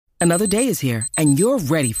Another day is here, and you're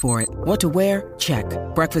ready for it. What to wear? Check.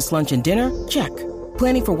 Breakfast, lunch, and dinner? Check.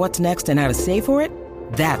 Planning for what's next and how to save for it?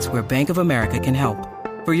 That's where Bank of America can help.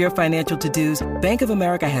 For your financial to-dos, Bank of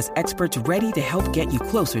America has experts ready to help get you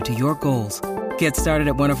closer to your goals. Get started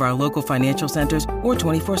at one of our local financial centers or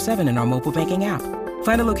 24/7 in our mobile banking app.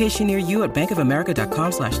 Find a location near you at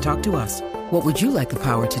bankofamerica.com/talktous. What would you like the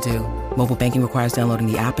power to do? Mobile banking requires downloading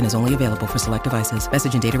the app and is only available for select devices.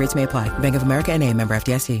 Message and data rates may apply. Bank of America N.A., member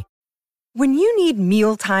FDIC. When you need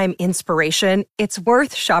mealtime inspiration, it's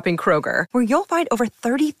worth shopping Kroger, where you'll find over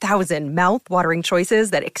 30,000 mouth-watering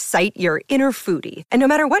choices that excite your inner foodie. And no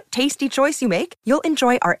matter what tasty choice you make, you'll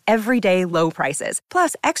enjoy our everyday low prices,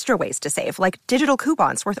 plus extra ways to save, like digital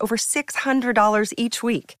coupons worth over $600 each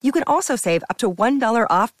week. You can also save up to $1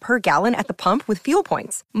 off per gallon at the pump with fuel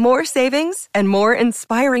points. More savings and more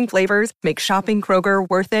inspiring flavors make shopping Kroger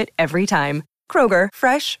worth it every time. Kroger,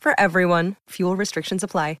 fresh for everyone. Fuel restrictions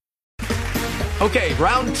apply. Okay,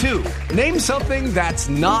 round two. Name something that's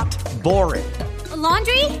not boring. A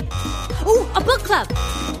laundry? Ooh, a book club.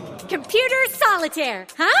 Computer solitaire,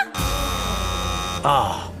 huh?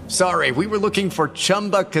 Ah, sorry, we were looking for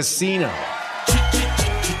Chumba Casino.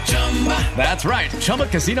 That's right,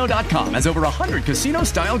 ChumbaCasino.com has over 100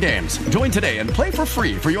 casino-style games. Join today and play for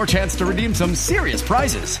free for your chance to redeem some serious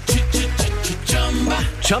prizes.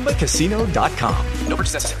 ChumbaCasino.com. No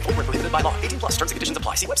purchase necessary. Void where prohibited by law. 18 plus. Terms and conditions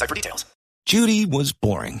apply. See website for details. Judy was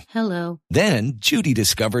boring. Hello. Then Judy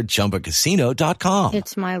discovered ChumbaCasino.com.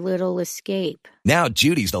 It's my little escape. Now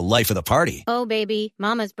Judy's the life of the party. Oh, baby,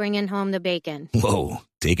 mama's bringing home the bacon. Whoa,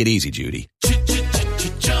 take it easy, Judy.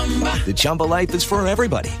 The Chumba life is for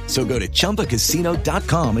everybody. So go to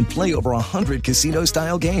ChumbaCasino.com and play over 100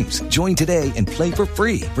 casino-style games. Join today and play for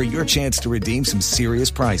free for your chance to redeem some serious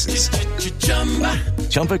prizes.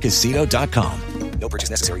 ChumbaCasino.com. No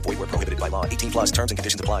purchase necessary. Void where prohibited by law. 18 plus terms and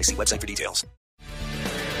conditions apply. See website for details.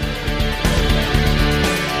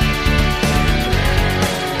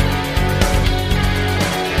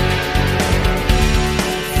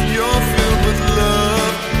 You're filled with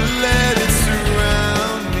love. Let it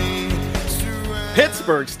surround me.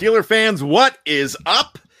 Pittsburgh Steeler fans, what is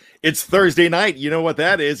up? It's Thursday night. You know what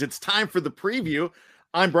that is. It's time for the preview.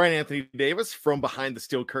 I'm Bryan Anthony Davis from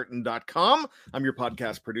BehindTheSteelCurtain.com. I'm your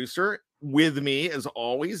podcast producer. With me, as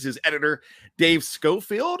always, is editor Dave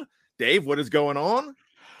Schofield. Dave, what is going on?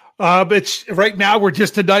 It's right now we're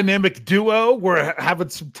just a dynamic duo. We're having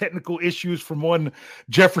some technical issues from one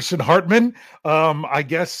Jefferson Hartman. I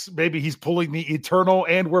guess maybe he's pulling the eternal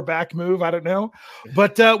and we're back move. I don't know,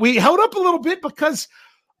 but we held up a little bit because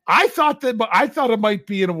I thought it might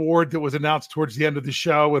be an award that was announced towards the end of the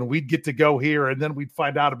show, and we'd get to go here, and then we'd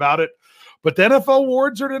find out about it. But the NFL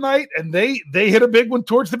awards are tonight, and they hit a big one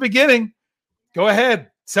towards the beginning. Go ahead.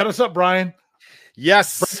 Set us up, Brian.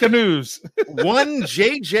 Yes. Break the news. One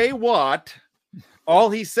J.J. Watt, all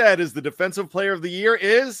he said is the defensive player of the year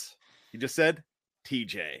is, he just said,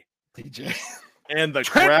 TJ. And the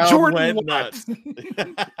Trent crowd Jordan went nuts.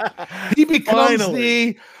 He becomes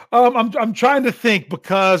Finally. I'm trying to think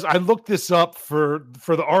because I looked this up for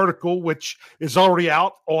the article, which is already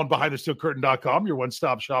out on BehindTheSteelCurtain.com, your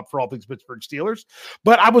one-stop shop for all things Pittsburgh Steelers.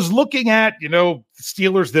 But I was looking at,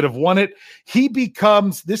 Steelers that have won it. He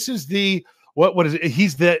becomes, this is the, what is it?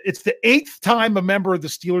 It's the 8th time a member of the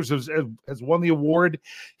Steelers has won the award.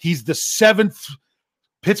 He's the 7th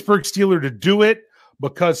Pittsburgh Steeler to do it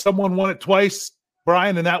because someone won it twice,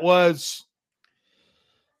 Brian, and that was...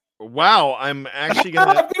 Wow, I'm actually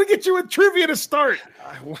gonna. I'm gonna get you a trivia to start.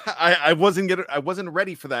 I wasn't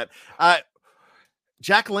ready for that.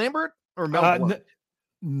 Jack Lambert or Mel Blount?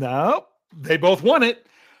 No, they both won it.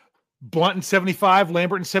 Blount in 75,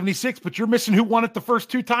 Lambert in 76. But you're missing who won it the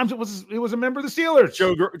first 2 times. It was a member of the Steelers.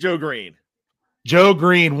 Joe Green. Joe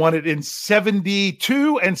Green won it in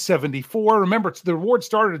 72 and 74. Remember, the award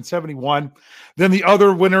started in 71. Then the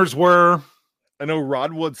other winners were, I know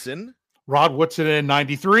Rod Woodson in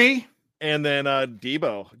 93. And then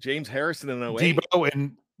James Harrison in 08. Debo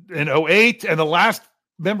in 08. And the last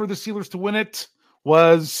member of the Steelers to win it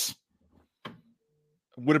was...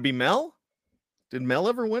 Would it be Mel? Did Mel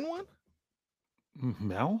ever win one?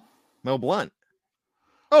 Mel Blount.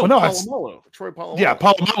 Oh, no. Polamalu. Troy Polamalu. Yeah,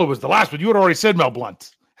 Polamalu was the last one. You had already said Mel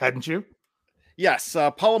Blount, hadn't you? Yes,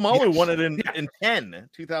 Polamalu won it in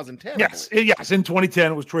 2010. Yes, in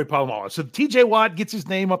 2010 it was Troy Polamalu. So TJ Watt gets his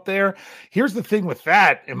name up there. Here's the thing with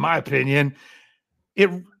that, in my opinion,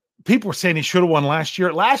 people were saying he should have won last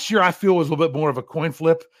year. Last year I feel was a little bit more of a coin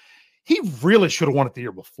flip. he really should have won it the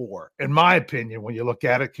year before, in my opinion, when you look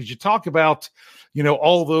at it, because you talk about,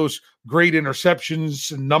 all those great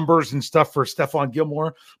interceptions and numbers and stuff for Stephon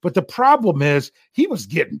Gilmore. But the problem is he was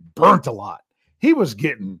getting burnt a lot. He was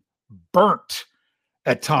getting burnt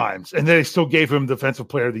at times. And they still gave him Defensive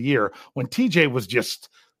Player of the Year when TJ was just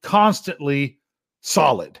constantly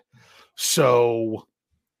solid. So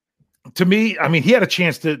to me, I mean, he had a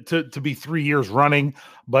chance to be 3 years running,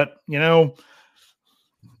 but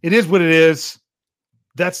it is what it is.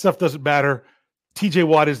 That stuff doesn't matter. TJ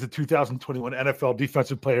Watt is the 2021 NFL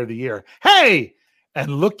Defensive Player of the Year. Hey,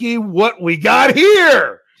 and looky what we got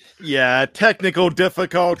here. Yeah, technical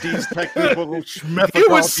difficulties, technical schmifficulties.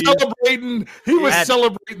 He was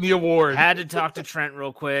celebrating the award. Had to talk to Trent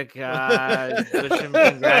real quick. Wish him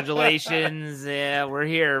congratulations. Yeah, we're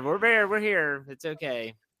here. We're here. It's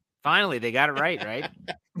okay. Finally, they got it right?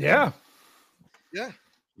 Yeah. Yeah.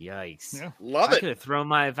 Yikes. Yeah. Love it. If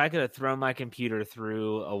I could have thrown my computer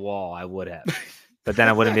through a wall, I would have. But then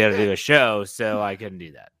I wouldn't be able to do a show, so I couldn't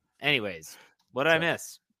do that. Anyways, what did I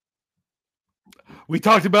miss? We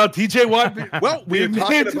talked about TJ Watt. Well, we're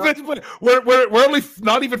only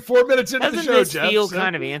not even 4 minutes into the show, Doesn't this Jeff. feel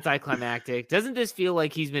kind of anticlimactic? Doesn't this feel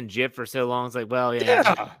like he's been gypped for so long? It's like, well,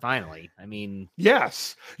 yeah. Finally. I mean,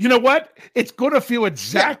 yes. You know what? It's going to feel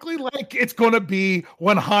exactly like it's going to be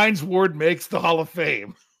when Hines Ward makes the Hall of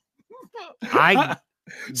Fame.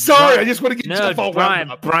 Sorry, I just want to get Jeff all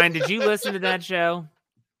wound up. Brian, did you listen to that show?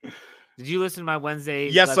 Did you listen to my Wednesday?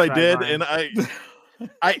 Yes, I did, Brian?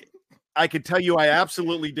 and I could tell you I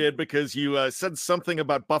absolutely did, because you said something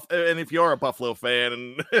about and if you are a Buffalo fan,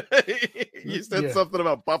 and you said something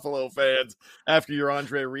about Buffalo fans after your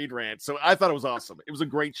Andre Reed rant. So I thought it was awesome. It was a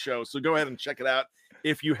great show. So go ahead and check it out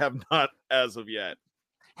if you have not as of yet.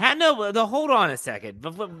 Hold on a second.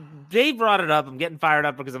 Dave brought it up. I'm getting fired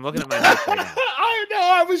up because I'm looking at my notes right now. I know.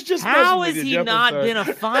 I was just. How has he not been a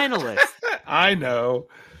finalist? I know.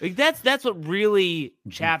 Like that's what really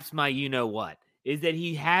chaps my what is that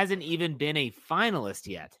he hasn't even been a finalist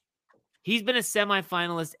yet. He's been a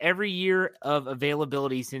semifinalist every year of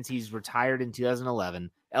availability since he's retired in 2011,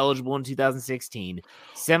 eligible in 2016,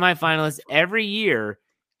 semifinalist every year.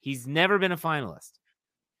 He's never been a finalist.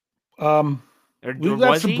 We've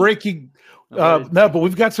got some breaking. But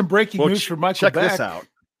we've got some breaking news from Michael check Beck. This out.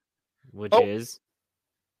 Which is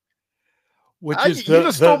you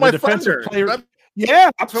just stole my defensive thunder. player. You're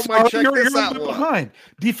a this little out. bit behind.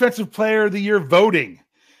 Defensive Player of the Year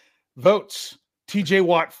votes. TJ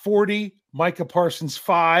Watt 40, Micah Parsons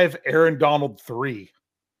 5, Aaron Donald 3.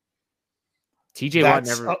 TJ Watt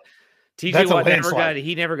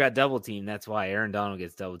never got double teamed. That's why Aaron Donald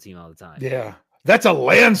gets double teamed all the time. Yeah. That's a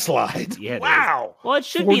landslide. Yeah, wow. Well, it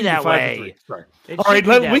should be that way. All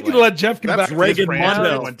right, we can let Jeff come back. That's Reagan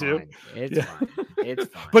Mondo. It's fine. It's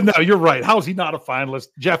fine. But no, you're right. How is he not a finalist?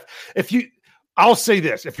 Jeff, I'll say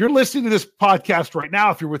this. If you're listening to this podcast right now,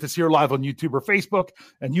 if you're with us here live on YouTube or Facebook,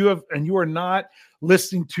 and you are not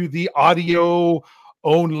listening to the audio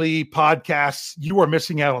only podcasts, you are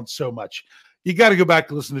missing out on so much. You got to go back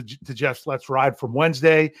to listen to Jeff's Let's Ride from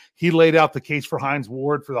Wednesday. He laid out the case for Hines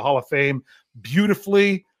Ward for the Hall of Fame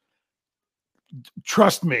beautifully.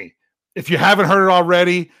 Trust me, if you haven't heard it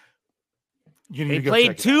already, you need to go played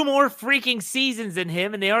check it two out. more freaking seasons than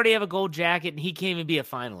him, and they already have a gold jacket, and he can't even be a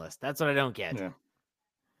finalist. That's what I don't get. Yeah.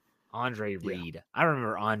 Andre Reed. Yeah. I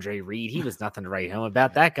remember Andre Reed. He was nothing to write home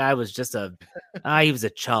about. That guy was just he was a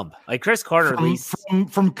chump. Like Chris Carter, at least.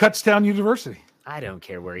 From Kutztown University. I don't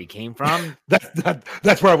care where he came from.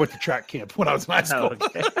 That's where I went to track camp when I was in high school.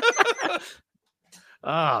 Okay.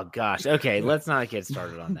 Oh, gosh. Okay, let's not get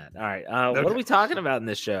started on that. All right. What are we talking about in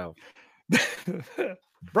this show?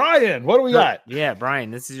 Brian, what do we got? Yeah, Brian,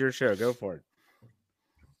 this is your show. Go for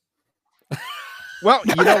it. Well,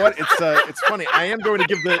 you know what? It's funny. I am going to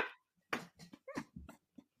give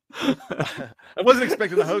I wasn't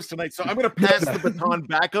expecting the host tonight, so I'm going to pass the baton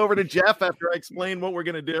back over to Jeff after I explain what we're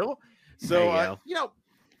going to do. So,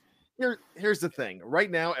 here's the thing.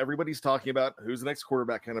 Right now, everybody's talking about who's the next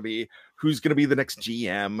quarterback going to be, who's going to be the next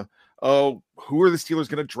GM. Oh, who are the Steelers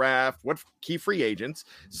going to draft? What key free agents?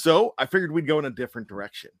 So I figured we'd go in a different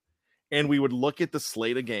direction, and we would look at the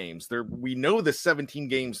slate of games. We know the 17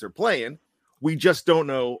 games they're playing. We just don't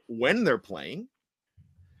know when they're playing.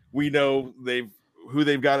 We know who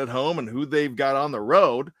they've got at home and who they've got on the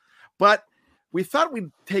road, but we thought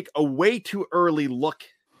we'd take a way too early look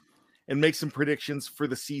and make some predictions for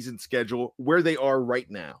the season schedule where they are right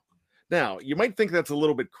now. Now, you might think that's a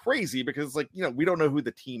little bit crazy because, we don't know who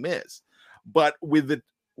the team is, but with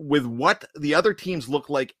what the other teams look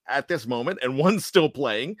like at this moment, and one's still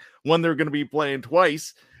playing, one they're going to be playing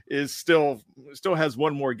twice, is still has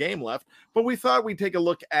one more game left. But we thought we'd take a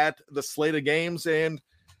look at the slate of games and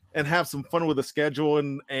have some fun with the schedule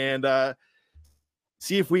and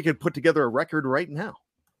see if we could put together a record right now.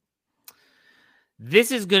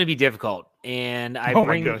 This is going to be difficult, and I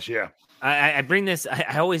bring this.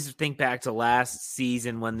 I always think back to last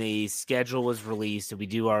season when the schedule was released. And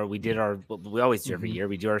we always do every year.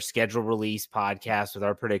 We do our schedule release podcast with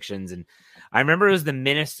our predictions, and I remember it was the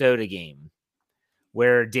Minnesota game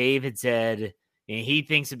where Dave had said, and he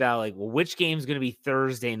thinks about like, well, which game is going to be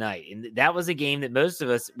Thursday night, and that was a game that most of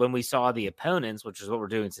us, when we saw the opponents, which is what we're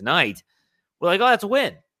doing tonight, we're like, oh, that's a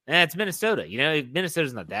win. And it's Minnesota.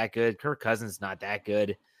 Minnesota's not that good. Kirk Cousins is not that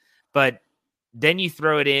good. But then you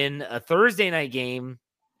throw it in a Thursday night game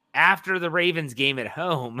after the Ravens game at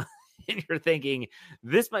home, and you're thinking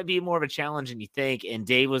this might be more of a challenge than you think. And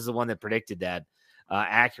Dave was the one that predicted that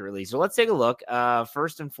accurately. So let's take a look.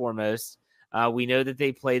 First and foremost, we know that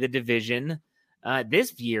they play the division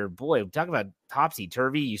this year. Boy, talk about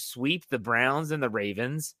topsy-turvy. You sweep the Browns and the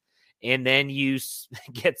Ravens, and then you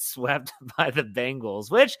get swept by the Bengals,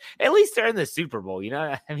 which at least they're in the Super Bowl.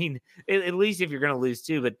 I mean, at least if you're going to lose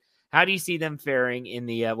too. But how do you see them faring in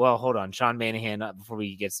the well, hold on. Sean Manahan, before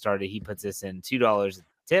we get started, he puts this in $2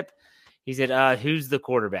 tip. He said, who's the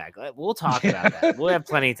quarterback? We'll talk about that. We'll have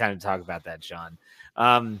plenty of time to talk about that, Sean.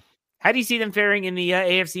 How do you see them faring in the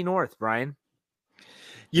AFC North, Brian?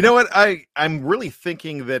 You know what? I'm really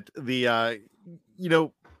thinking that if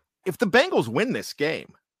the Bengals win this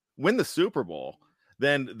game, win the Super Bowl,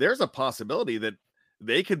 then there's a possibility that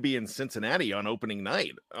they could be in Cincinnati on opening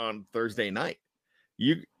night on Thursday night.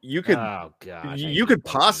 You could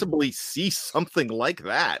possibly see something like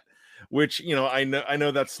that, which I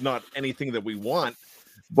know that's not anything that we want,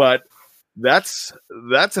 but that's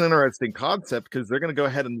an interesting concept because they're going to go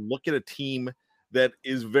ahead and look at a team that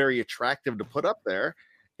is very attractive to put up there,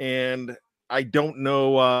 and I don't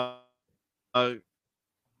know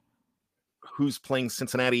who's playing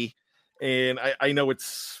Cincinnati, and I know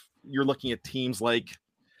you're looking at teams like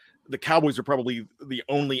the Cowboys are probably the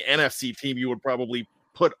only NFC team you would probably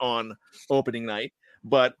put on opening night,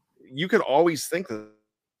 but you could always think that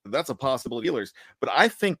that's a possibility. But I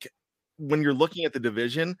think when you're looking at the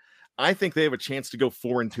division, I think they have a chance to go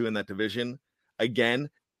 4-2 in that division again.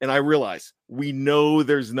 And I realize we know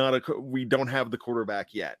we don't have the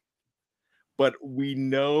quarterback yet, but we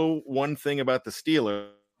know one thing about the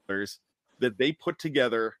Steelers that they put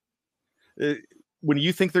together. When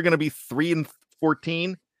you think they're going to be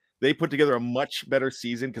 3-14, they put together a much better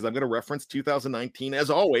season, because I'm going to reference 2019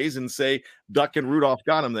 as always and say Duck and Rudolph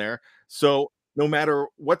got him there. So no matter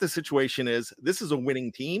what the situation is, this is a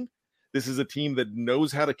winning team. This is a team that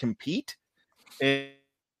knows how to compete.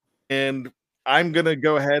 And I'm going to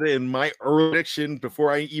go ahead, and my early prediction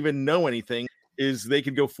before I even know anything is they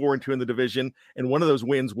could go 4-2 in the division, and one of those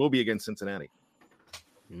wins will be against Cincinnati.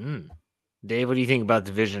 Dave, what do you think about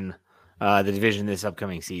the division this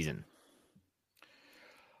upcoming season?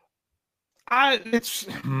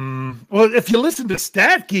 If you listen to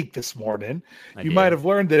Stat Geek this morning, you might have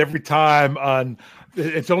learned that every time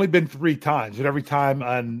it's only been 3 times, and every time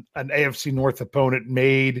an AFC North opponent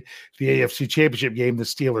made the AFC Championship game, the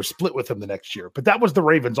Steelers split with them the next year. But that was the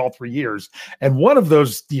Ravens all 3 years. And one of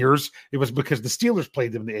those years, it was because the Steelers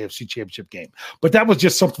played them in the AFC Championship game. But that was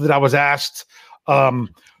just something that I was asked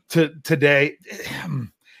today.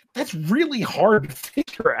 That's really hard to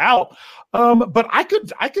figure out. But I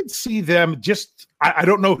could see them just, I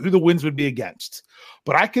don't know who the wins would be against,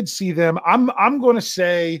 but I could see them. I'm going to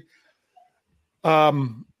say,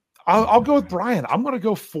 I'll go with Brian. I'm going to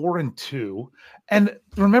go 4-2. And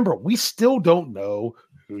remember, we still don't know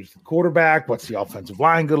who's the quarterback, what's the offensive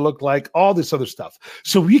line going to look like, all this other stuff.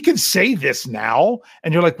 So we can say this now,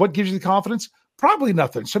 and you're like, what gives you the confidence? Probably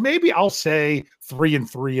nothing. So maybe I'll say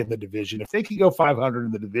 3-3 in the division. If they can go 500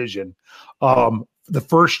 in the division, the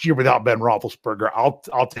first year without Ben Roethlisberger,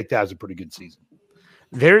 I'll take that as a pretty good season.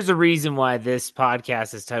 There's a reason why this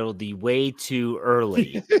podcast is titled "The Way Too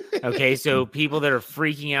Early." Okay, so people that are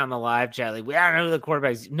freaking out in the live chat, like, we don't know who the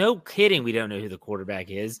quarterback is. No kidding, we don't know who the quarterback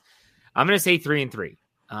is. I'm going to say 3-3.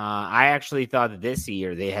 I actually thought that this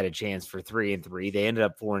year they had a chance for 3-3. They ended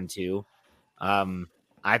up 4-2.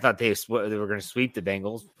 I thought they were going to sweep the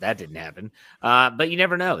Bengals. That didn't happen. But you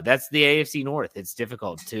never know. That's the AFC North. It's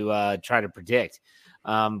difficult to try to predict.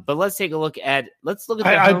 But let's look at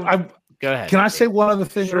the go ahead. Can I say one other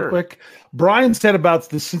thing real quick? Brian said about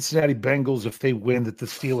the Cincinnati Bengals, if they win, that the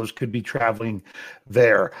Steelers could be traveling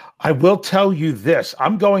there. I will tell you this.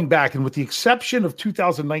 I'm going back, and with the exception of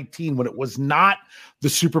 2019, when it was not the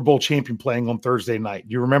Super Bowl champion playing on Thursday night.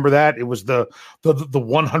 You remember that? It was the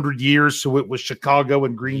 100 years, so it was Chicago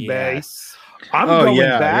and Green Bay. I'm going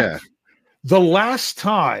back. Yeah. The last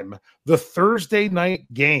time the Thursday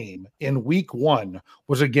night game in week 1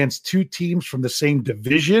 was against two teams from the same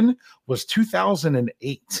division was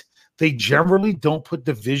 2008. They generally don't put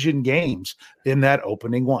division games in that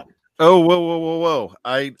opening one. Oh, whoa.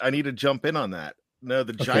 I need to jump in on that. No,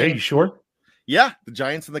 the Giants. Okay, you sure? Yeah, the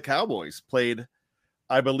Giants and the Cowboys played,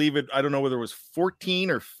 I believe it, I don't know whether it was 14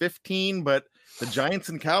 or 15, but the Giants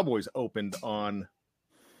and Cowboys opened on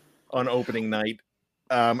opening night.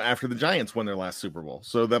 After the Giants won their last Super Bowl.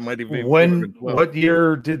 So that might even be what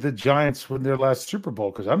year did the Giants win their last Super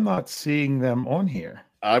Bowl? Because I'm not seeing them on here.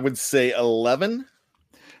 I would say 11.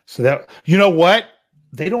 So that, you know what?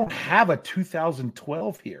 They don't have a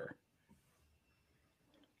 2012 here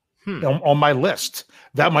on my list.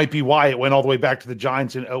 That might be why it went all the way back to the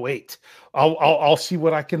Giants in 08. I'll see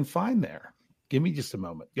what I can find there. Give me just a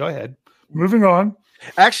moment. Go ahead. Moving on.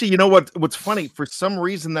 Actually, you know what's funny? For some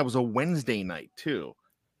reason, that was a Wednesday night too.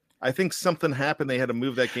 I think something happened. They had to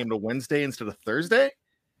move that game to Wednesday instead of Thursday.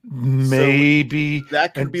 Maybe so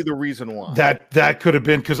that could be the reason why. That could have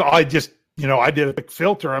been because I just, I did a quick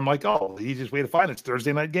filter. I'm like, oh, the easiest way to find it's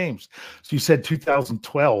Thursday night games. So you said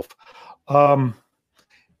 2012.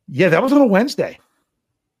 Yeah, that was on a Wednesday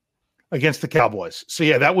against the Cowboys. So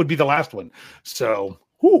yeah, that would be the last one. So,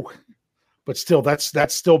 but still,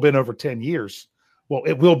 that's still been over 10 years. Well,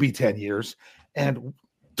 it will be 10 years. And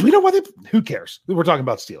do we know why who cares? We're talking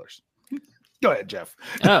about Steelers. Go ahead, Jeff.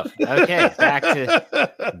 Oh, okay. Back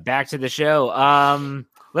to the show.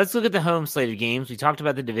 Let's look at the home slate of games. We talked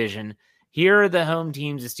about the division. Here are the home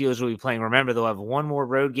teams the Steelers will be playing. Remember, they'll have one more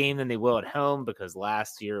road game than they will at home because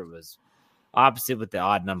last year it was opposite with the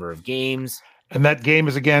odd number of games. And that game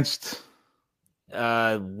is against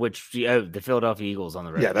the Philadelphia Eagles on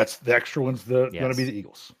the road. Yeah, that's the extra one's going to be the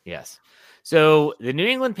Eagles. Yes. So the New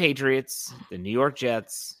England Patriots, the New York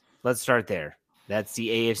Jets, let's start there. That's the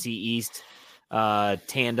AFC East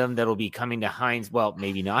tandem that'll be coming to Heinz. Well,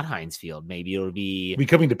 maybe not Heinz Field. Maybe it'll be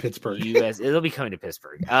coming to Pittsburgh. It'll be coming to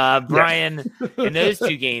Pittsburgh. Brian, in those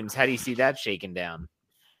two games, how do you see that shaking down?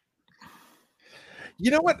 You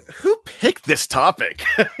know what? Who picked this topic?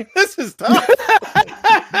 This is tough.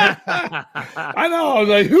 I know. I was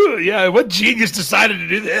like, who? Yeah, what genius decided to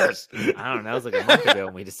do this? I don't know. It was like a month ago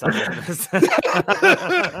when we decided on this.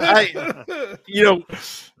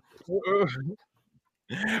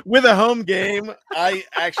 With a home game, I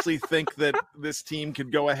actually think that this team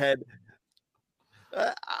could go ahead.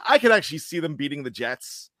 I could actually see them beating the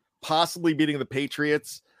Jets, possibly beating the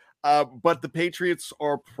Patriots. But the Patriots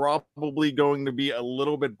are probably going to be a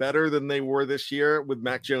little bit better than they were this year with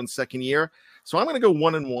Mac Jones' second year. So I'm going to go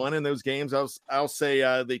 1-1 in those games. I'll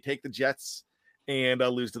say they take the Jets and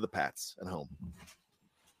lose to the Pats at home.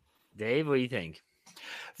 Dave, what do you think?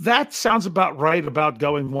 That sounds about right about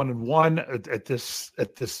going 1-1 at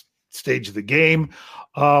this stage of the game.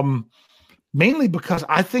 Mainly because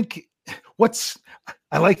I think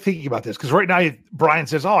I like thinking about this because right now Brian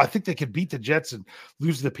says, I think they could beat the Jets and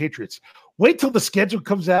lose to the Patriots. Wait till the schedule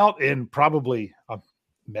comes out in probably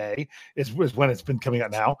May is when it's been coming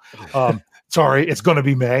out now. Sorry, it's going to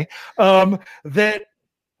be May. That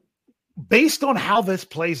based on how this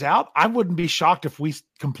plays out, I wouldn't be shocked if we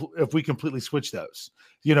completely switch those.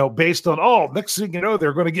 Based on, next thing you know,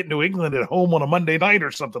 they're going to get New England at home on a Monday night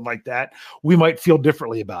or something like that. We might feel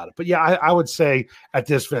differently about it. But yeah, I would say at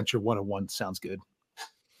this venture, 1-1 sounds good.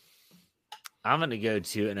 I'm going to go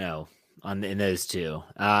 2-0 in those two.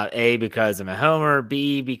 A, because I'm a homer.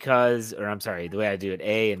 B, because, or I'm sorry, the way I do it,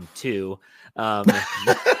 A and 2. No, I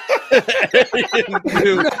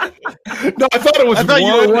thought it was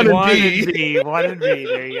one and B. 1 and B.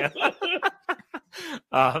 There you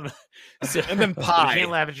go. So, and then pie. You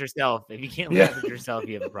can't laugh at yourself. If you can't laugh at yourself,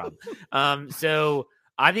 you have a problem. So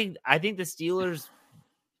I think the Steelers.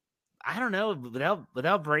 I don't know,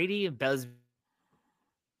 without Brady and Buzz.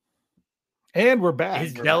 And we're back.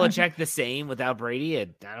 Is Belichick the same without Brady? I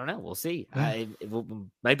don't know. We'll see. It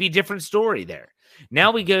might be a different story there.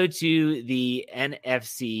 Now we go to the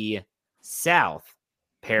NFC South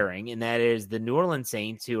pairing, and that is the New Orleans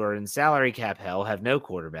Saints, who are in salary cap hell, have no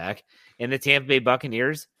quarterback, and the Tampa Bay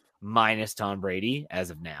Buccaneers, minus Tom Brady as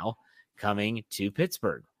of now, coming to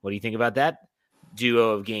Pittsburgh. What do you think about that duo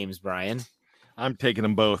of games, Brian? I'm taking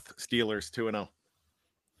them both. Steelers 2-0.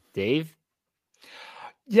 Dave?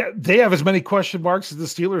 Yeah, they have as many question marks as the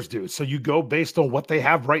Steelers do. So you go based on what they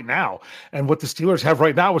have right now. And what the Steelers have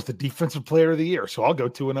right now is the defensive player of the year. So I'll go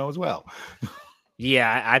 2-0 as well.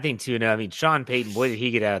 Yeah, I think 2-0. I mean, Sean Payton, boy, did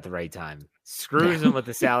he get out at the right time. Screws him with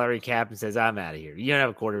the salary cap and says, I'm out of here. You don't have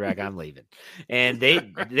a quarterback, I'm leaving. And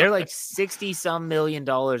they're like 60-some million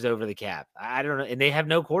dollars over the cap. I don't know. And they have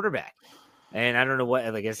no quarterback. And I don't know what,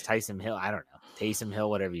 I guess Taysom Hill, I don't know. Taysom Hill,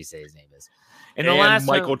 whatever you say his name is. And the last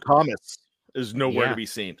Michael Thomas is nowhere to be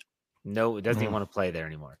seen. No, it doesn't even want to play there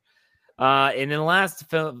anymore. And then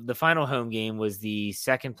the final home game was the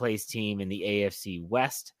second place team in the AFC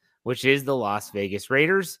West, which is the Las Vegas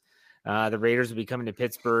Raiders. The Raiders will be coming to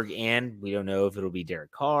Pittsburgh, and we don't know if it'll be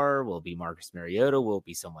Derek Carr, will it be Marcus Mariota, will it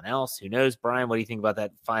be someone else? Who knows? Brian, what do you think about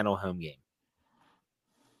that final home game?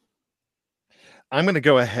 I'm going to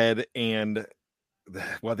go ahead and,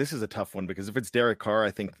 well, this is a tough one because if it's Derek Carr,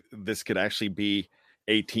 I think this could actually be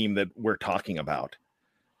a team that we're talking about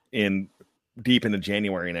deep into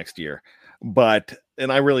January next year.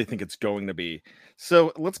 And I really think it's going to be.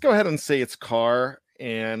 So let's go ahead and say it's Carr,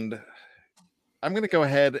 and I'm going to go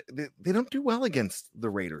ahead. They don't do well against the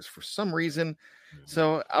Raiders for some reason.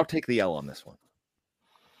 So I'll take the L on this one.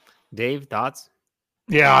 Dave, thoughts?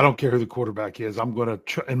 Yeah, I don't care who the quarterback is. I'm going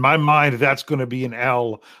to, in my mind, that's going to be an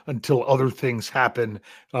L until other things happen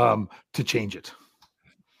to change it.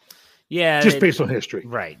 Yeah. Just based on history.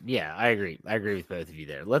 Right. Yeah, I agree. I agree with both of you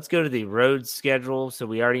there. Let's go to the road schedule. So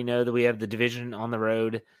we already know that we have the division on the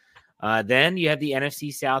road. Then you have the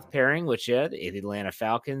NFC South pairing, which the Atlanta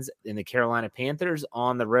Falcons and the Carolina Panthers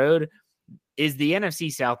on the road. Is the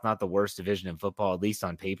NFC South not the worst division in football, at least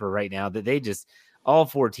on paper right now? That they just, all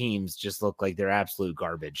four teams just look like they're absolute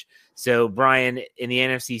garbage. So, Brian, in the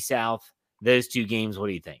NFC South, those two games, what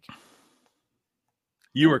do you think?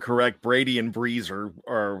 You were correct. Brady and Breeze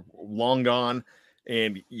are long gone,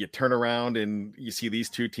 and you turn around and you see these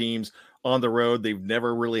two teams on the road. They've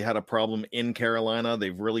never really had a problem in Carolina.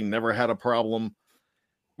 They've really never had a problem.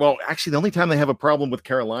 Well, actually, the only time they have a problem with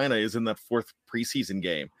Carolina is in that fourth preseason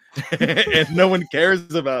game, and no one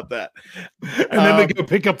cares about that. And then they go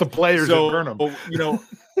pick up the players and burn them. You know,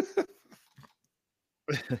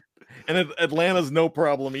 and Atlanta's no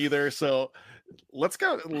problem either. So let's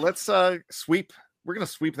go. Let's sweep. We're going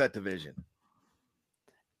to sweep that division.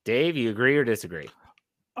 Dave, you agree or disagree?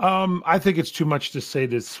 I think it's too much to say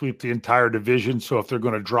to sweep the entire division. So if they're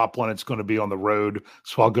going to drop one, it's going to be on the road.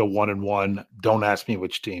 So I'll go 1-1. Don't ask me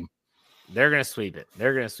which team. They're going to sweep it.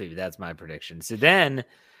 That's my prediction. So then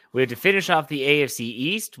we have to finish off the AFC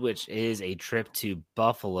East, which is a trip to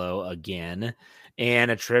Buffalo again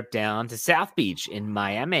and a trip down to South Beach in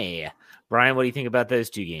Miami. Brian, what do you think about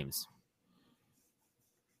those two games?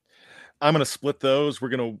 I'm going to split those. We're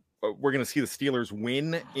going to see the Steelers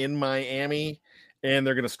win in Miami, and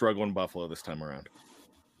they're going to struggle in Buffalo this time around.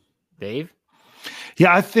 Dave?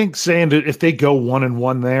 Yeah, I think saying that if they go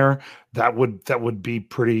 1-1 there, that would be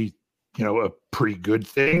pretty, a pretty good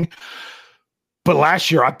thing. But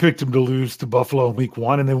last year I picked them to lose to Buffalo in week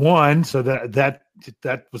 1 and they won. So that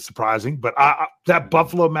was surprising, but that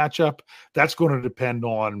Buffalo matchup, that's going to depend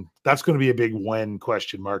on, that's going to be a big win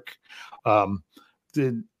question mark.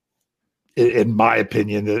 In my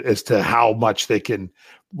opinion, as to how much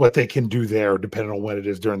what they can do there, depending on when it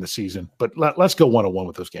is during the season. But let's go 1-1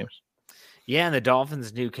 with those games. Yeah, and the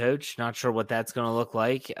Dolphins' new coach, not sure what that's going to look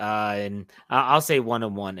like. And I'll say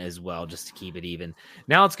 1-1 as well, just to keep it even.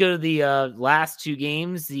 Now let's go to the last two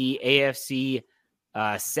games, the AFC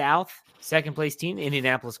South, second place team,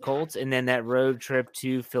 Indianapolis Colts, and then that road trip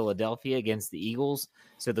to Philadelphia against the Eagles.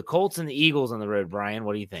 So the Colts and the Eagles on the road, Brian,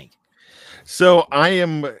 what do you think? So I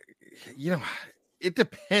am... it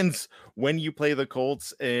depends when you play the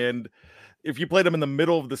Colts, and if you played them in the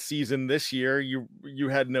middle of the season this year, you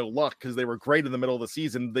had no luck because they were great in the middle of the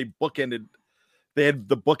season. They had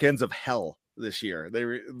the bookends of hell this year.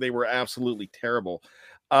 They were absolutely terrible.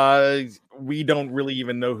 We don't really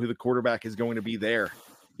even know who the quarterback is going to be there.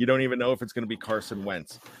 You don't even know if it's going to be Carson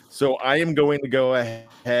Wentz. So I am going to go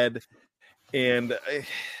ahead and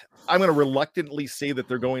I'm going to reluctantly say that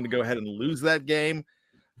they're going to go ahead and lose that game.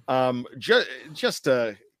 Just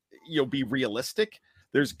to be realistic,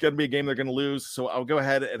 there's going to be a game they're going to lose, so I'll go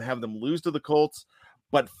ahead and have them lose to the Colts.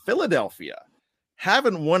 But Philadelphia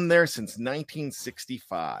haven't won there since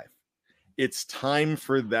 1965. It's time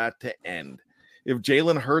for that to end. If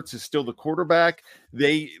Jalen Hurts is still the quarterback,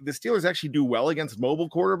 the Steelers actually do well against mobile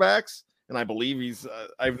quarterbacks, and I believe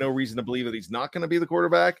I have no reason to believe that he's not going to be the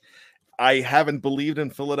quarterback. I haven't believed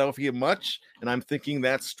in Philadelphia much, and I'm thinking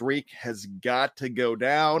that streak has got to go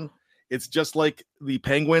down. It's just like the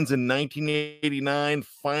Penguins in 1989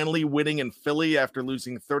 finally winning in Philly after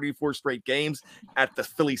losing 34 straight games at the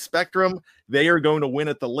Philly Spectrum. They are going to win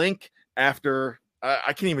at the Link after,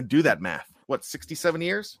 I can't even do that math. What, 67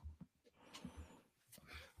 years?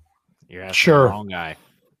 You're asking Sure. the wrong guy.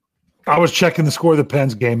 I was checking the score of the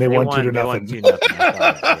Pens game. They won 2-0. They won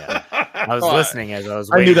 2-0. I was listening as I was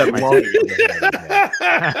waiting. I knew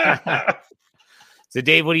that long. So,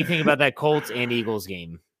 Dave, what do you think about that Colts and Eagles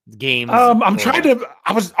game?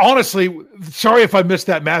 I was honestly sorry if I missed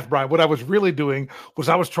that math, Brian. What I was really doing was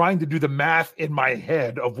I was trying to do the math in my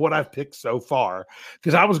head of what I've picked so far.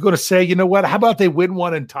 Because I was going to say, you know what? How about they win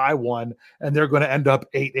one and tie one, and they're going to end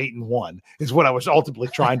up 8-8-1 is what I was ultimately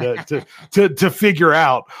trying to figure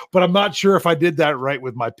out. But I'm not sure if I did that right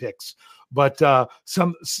with my picks. But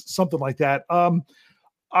something like that. I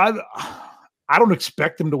don't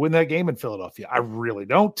expect them to win that game in Philadelphia. I really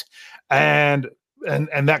don't. And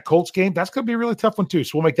that Colts game, that's going to be a really tough one too.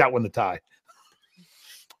 So we'll make that one the tie.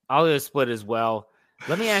 I'll do a split as well.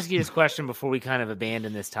 Let me ask you this question before we kind of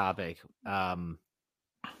abandon this topic.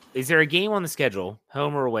 Is there a game on the schedule,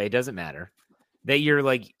 home or away, doesn't matter, that you're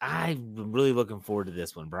like, I'm really looking forward to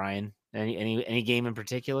this one, Brian? Any game in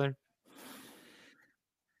particular?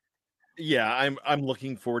 Yeah, I'm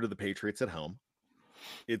looking forward to the Patriots at home.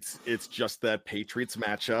 It's just that Patriots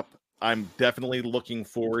matchup. I'm definitely looking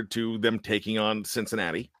forward to them taking on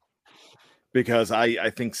Cincinnati because I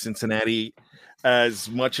think Cincinnati, as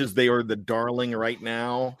much as they are the darling right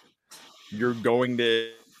now, everybody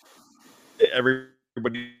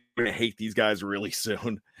going to hate these guys really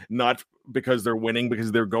soon. Not because they're winning,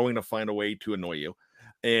 because they're going to find a way to annoy you.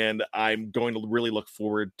 And I'm going to really look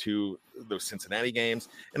forward to those Cincinnati games.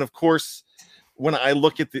 And of course, when I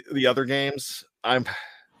look at the other games,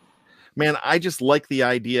 I just like the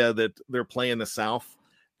idea that they're playing the South,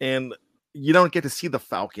 and you don't get to see the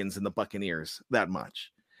Falcons and the Buccaneers that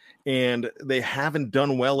much. And they haven't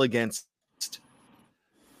done well against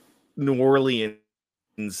New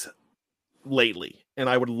Orleans lately. And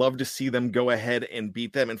I would love to see them go ahead and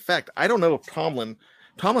beat them. In fact, I don't know if Tomlin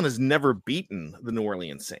has never beaten the New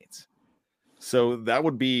Orleans Saints. So that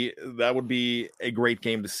would be a great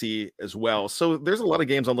game to see as well. So there's a lot of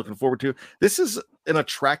games I'm looking forward to. This is an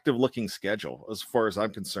attractive looking schedule as far as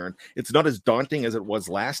I'm concerned. It's not as daunting as it was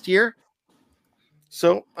last year.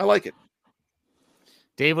 So I like it.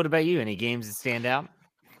 Dave, what about you? Any games that stand out?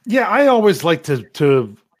 Yeah, I always like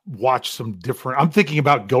to watch some different. I'm thinking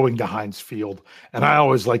about going to Heinz Field, and I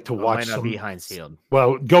always like to watch might not be Heinz Field.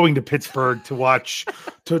 Well, going to Pittsburgh to watch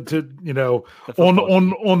to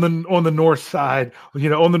on the north side,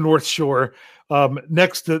 on the North Shore,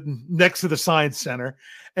 next to the Science Center,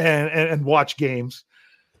 and watch games.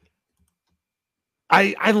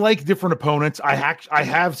 I like different opponents. I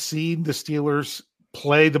have seen the Steelers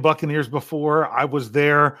play the Buccaneers before. I was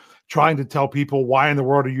there trying to tell people, why in the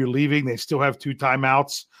world are you leaving? They still have 2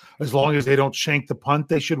 timeouts. As long as they don't shank the punt,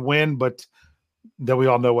 they should win. But then we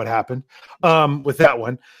all know what happened with that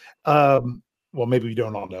one. Well, maybe we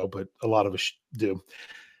don't all know, but a lot of us do.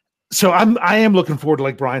 So I am looking forward to,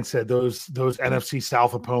 like Brian said, those NFC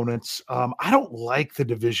South opponents. I don't like the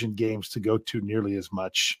division games to go to nearly as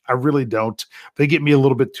much. I really don't. They get me a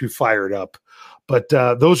little bit too fired up. But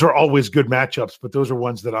those are always good matchups. But those are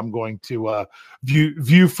ones that I'm going to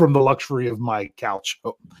view from the luxury of my couch,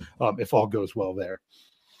 if all goes well there.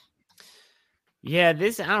 Yeah, I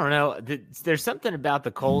don't know. There's something about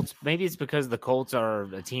the Colts. Maybe it's because the Colts are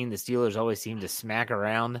a team the Steelers always seem to smack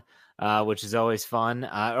around, which is always fun.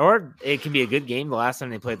 Or it can be a good game. The last time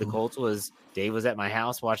they played the Colts Dave was at my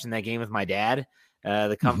house watching that game with my dad.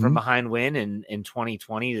 The come-from-behind win in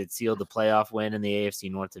 2020 that sealed the playoff win in the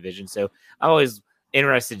AFC North Division. So I'm always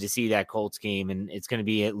interested to see that Colts game, and it's going to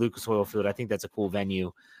be at Lucas Oil Field. I think that's a cool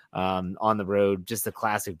venue on the road. Just the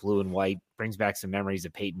classic blue and white brings back some memories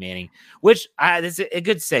of Peyton Manning, which this is a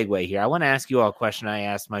good segue here. I want to ask you all a question I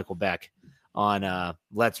asked Michael Beck on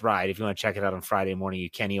Let's Ride. If you want to check it out on Friday morning, you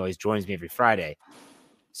can. He always joins me every Friday.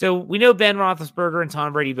 So we know Ben Roethlisberger and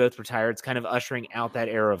Tom Brady both retired. It's kind of ushering out that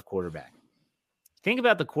era of quarterback. Think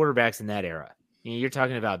about the quarterbacks in that era. You're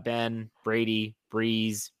talking about Ben, Brady,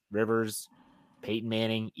 Breeze, Rivers, Peyton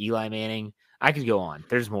Manning, Eli Manning. I could go on.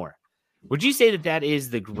 There's more. Would you say that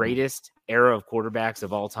is the greatest era of quarterbacks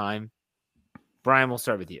of all time? Brian, we'll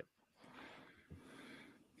start with you.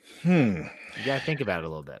 You got to think about it a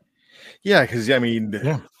little bit. Yeah, because,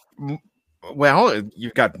 well,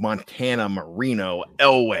 you've got Montana, Marino,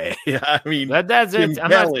 Elway. I mean, that's it.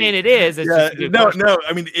 I'm not saying it is. It's just no.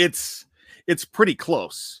 I mean, it's pretty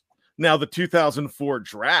close. Now, the 2004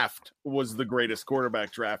 draft was the greatest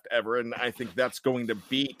quarterback draft ever, and I think that's going to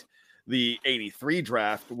beat the 83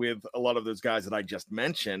 draft with a lot of those guys that I just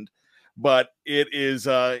mentioned, but it's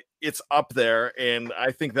up there, and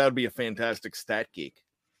I think that would be a fantastic stat geek.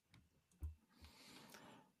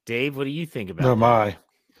 Dave, what do you think about No, that? my.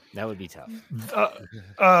 That would be tough.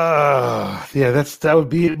 Yeah, that would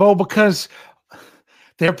be because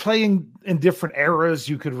they're playing in different eras.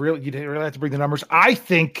 You didn't really have to bring the numbers. I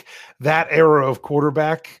think that era of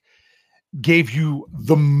quarterback gave you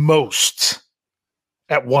the most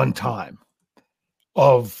at one time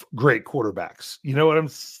of great quarterbacks. You know what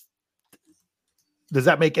does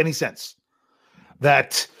that make any sense?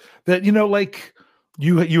 That like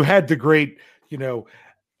you had the great,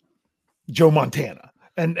 Joe Montana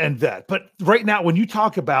and that. But right now, when you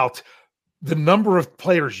talk about the number of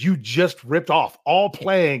players you just ripped off, all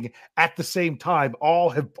playing at the same time,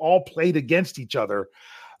 all played against each other,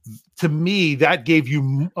 to me, that gave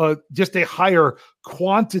you just a higher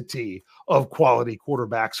quantity of quality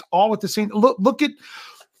quarterbacks, all at the same. Look at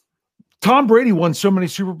Tom Brady won so many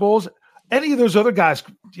Super Bowls. Any of those other guys,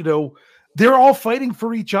 they're all fighting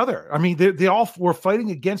for each other. I mean, they all were fighting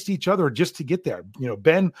against each other just to get there.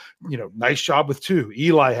 Ben, nice job with 2.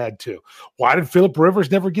 Eli had 2. Why did Phillip Rivers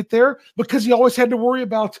never get there? Because he always had to worry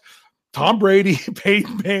about Tom Brady,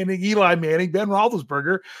 Peyton Manning, Eli Manning, Ben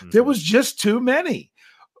Roethlisberger. There was just too many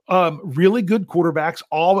really good quarterbacks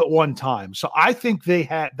all at one time. So I think they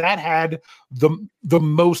had the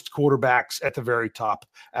most quarterbacks at the very top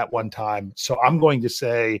at one time. So I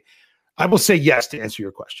will say yes to answer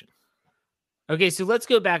your question. Okay, so let's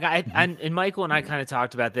go back. And Michael and I kind of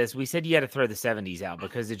talked about this. We said you had to throw the 70s out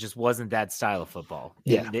because it just wasn't that style of football.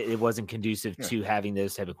 Yeah. It wasn't conducive to having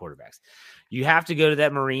those type of quarterbacks. You have to go to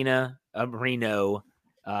that Marino,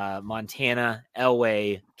 Montana,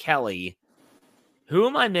 Elway, Kelly. Who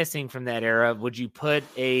am I missing from that era? Would you put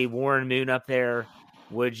a Warren Moon up there?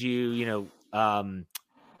 Would you,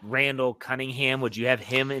 Randall Cunningham, would you have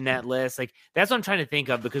him in that list? Like, that's what I'm trying to think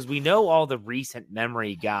of, because we know all the recent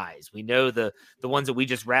memory guys. We know the ones that we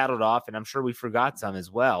just rattled off, and I'm sure we forgot some as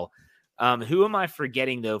well. Who am I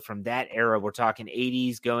forgetting, though, from that era? We're talking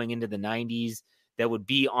 80s going into the 90s that would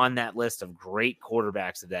be on that list of great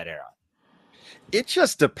quarterbacks of that era. It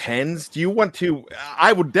just depends. Do you want to?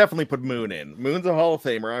 I would definitely put Moon in. Moon's a Hall of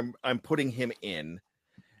Famer. I'm putting him in.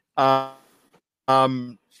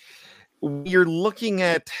 You're looking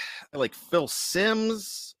at like Phil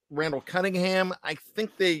Simms, Randall Cunningham. I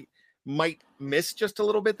think they might miss just a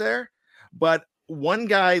little bit there. But one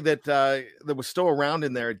guy that was still around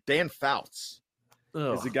in there, Dan Fouts,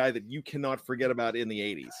 is a guy that you cannot forget about in the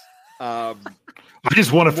 80s. I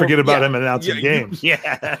just want to forget about him announcing games. Yes.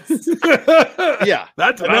 Yeah.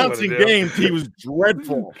 That's announcing games. He was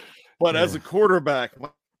dreadful. But as a quarterback,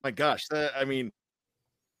 my gosh,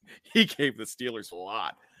 he gave the Steelers a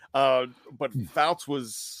lot. But Fouts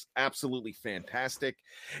was absolutely fantastic.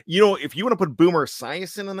 If you want to put Boomer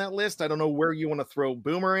Esiason in that list, I don't know where you want to throw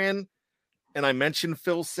Boomer in. And I mentioned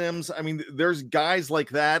Phil Simms. I mean, there's guys like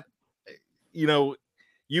that. You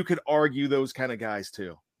could argue those kind of guys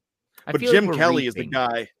too. But Jim Kelly is the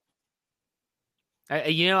guy.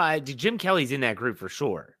 Jim Kelly's in that group for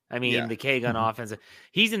sure. I mean, the K-gun offense,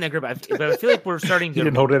 he's in that group. But I feel like we're starting to. He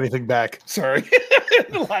didn't hold anything back. Sorry.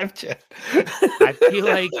 The live chat. I feel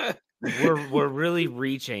like we're really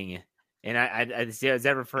reaching. And I was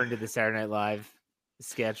that referring to the Saturday Night Live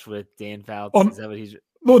sketch with Dan Fouts? Is that what he's.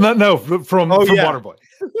 Well, from Waterboy.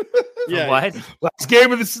 Yeah. What? Last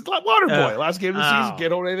game of the Waterboy. Last game of the season.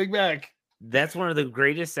 Can't hold anything back. That's one of the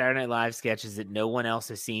greatest Saturday Night Live sketches that no one else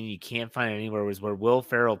has seen. You can't find it anywhere. Was where Will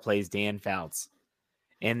Ferrell plays Dan Fouts,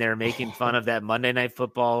 and they're making fun of that Monday Night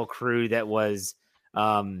Football crew that was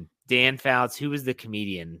Dan Fouts. Who was the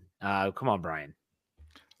comedian? Come on, Brian.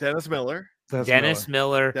 Dennis Miller. Dennis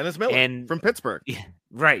Miller, and from Pittsburgh. Yeah,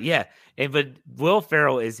 right. Yeah. But Will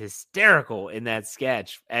Ferrell is hysterical in that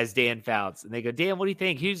sketch as Dan Fouts. And they go, Dan, what do you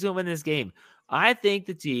think? Who's going to win this game? I think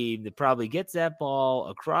the team that probably gets that ball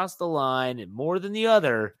across the line and more than the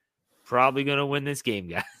other, probably going to win this game,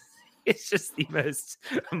 guys. It's just the most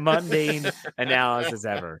mundane analysis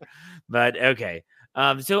ever. But okay.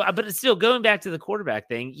 But still going back to the quarterback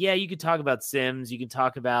thing. Yeah, you could talk about Sims. You can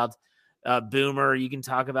talk about Boomer. You can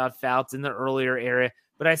talk about Fouts in the earlier era.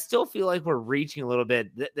 But I still feel like we're reaching a little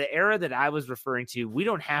bit. The era that I was referring to, we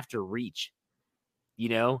don't have to reach.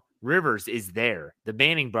 Rivers is there. The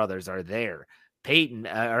Manning brothers are there.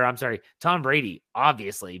 Tom Brady,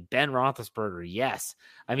 obviously. Ben Roethlisberger, yes.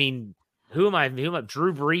 I mean, who am I?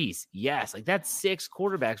 Drew Brees, yes. Like, that's 6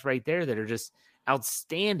 quarterbacks right there that are just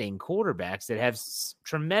outstanding quarterbacks that have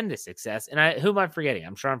tremendous success. And who am I forgetting?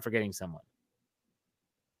 I'm sure I'm forgetting someone.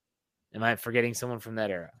 Am I forgetting someone from that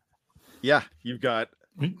era? Yeah, you've got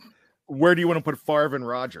where do you want to put Favre and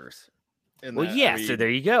Rodgers? So there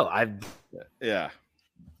you go. Yeah.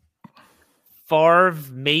 Favre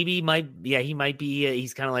he might be.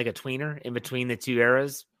 He's kind of like a tweener in between the two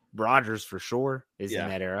eras. Rodgers for sure is in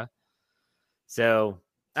that era. So,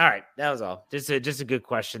 all right, that was all. Just a good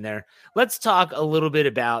question there. Let's talk a little bit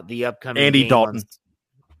about the upcoming Andy Dalton.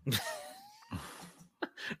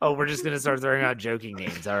 Oh, we're just gonna start throwing out joking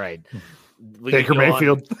names. All right, Baker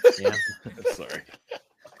Mayfield. Yeah, sorry.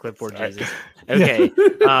 Clipboard Jesus. Okay.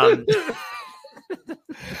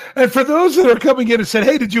 And for those that are coming in and said,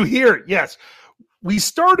 "Hey, did you hear it?" Yes, we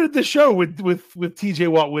started the show with T.J.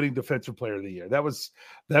 Watt winning Defensive Player of the Year. That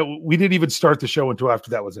we didn't even start the show until after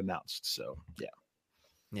that was announced. So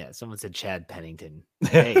yeah. Someone said Chad Pennington.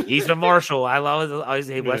 Hey, he's from Marshall. I always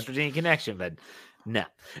say West Virginia connection, but no.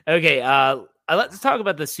 Okay. Let's talk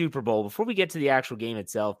about the Super Bowl before we get to the actual game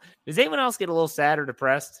itself. Does anyone else get a little sad or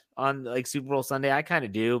depressed on like Super Bowl Sunday? I kind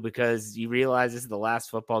of do, because you realize this is the last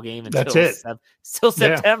football game until still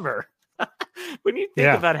September. When you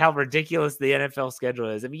think about how ridiculous the NFL schedule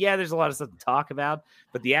is, I mean, there's a lot of stuff to talk about,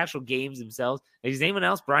 but the actual games themselves. Does anyone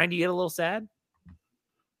else, Brian, do you get a little sad?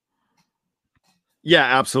 Yeah,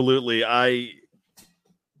 absolutely. I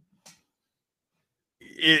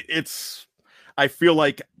feel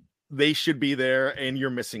like they should be there and you're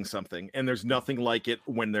missing something, and there's nothing like it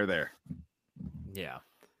when they're there. Yeah.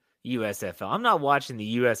 USFL. I'm not watching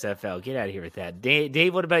the USFL. Get out of here with that.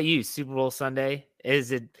 Dave, what about you? Super Bowl Sunday?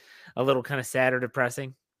 Is it a little kind of sad or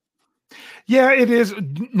depressing? Yeah, it is.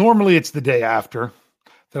 Normally it's the day after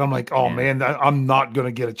that I'm like, oh man, I'm not going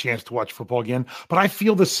to get a chance to watch football again. But I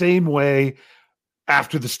feel the same way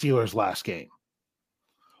after the Steelers' last game.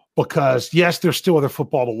 Because, yes, there's still other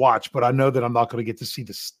football to watch, but I know that I'm not going to get to see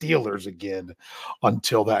the Steelers again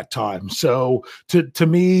until that time. So, to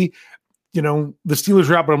me, the Steelers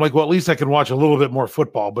are out, but I'm like, well, at least I can watch a little bit more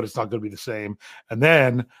football, but it's not going to be the same. And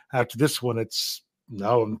then after this one,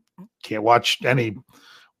 can't watch any.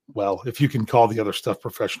 Well, if you can call the other stuff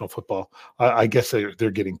professional football, I guess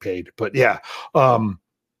they're getting paid. But no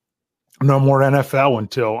more NFL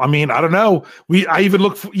until, I don't know.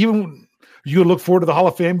 You look forward to the Hall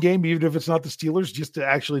of Fame game, even if it's not the Steelers, just to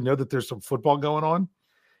actually know that there's some football going on.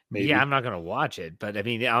 Maybe. Yeah, I'm not going to watch it, but at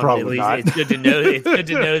least not. It's good to know. It's good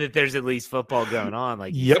to know that there's at least football going on,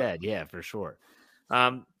 like you said. Yeah, for sure.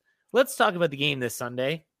 Let's talk about the game this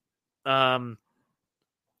Sunday. Let's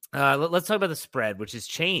talk about the spread, which has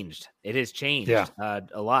changed. It has changed a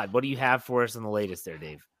lot. What do you have for us on the latest there,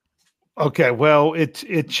 Dave? Okay, well,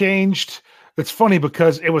 it changed. It's funny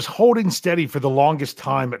because it was holding steady for the longest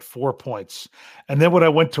time at 4 points. And then when I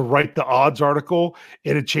went to write the odds article,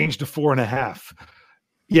 it had changed to 4.5.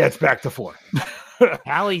 Yeah, it's back to 4.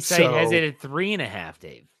 Tally site has it at 3.5,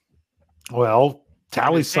 Dave. Well,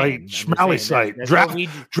 Tally site, Schmally site,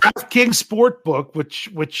 DraftKings Sportbook,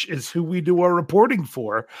 which is who we do our reporting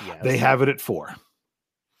for. Yes. They have it at 4.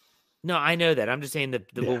 No, I know that. I'm just saying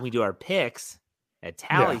that when we do our picks at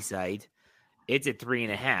Tally site, it's at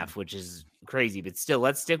 3.5, which is crazy, but still,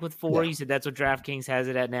 let's stick with 4. You said that's what DraftKings has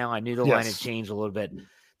it at now. I knew the line had changed a little bit.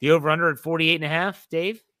 The over-under at 48.5,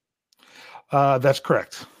 Dave? That's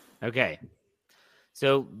correct. Okay.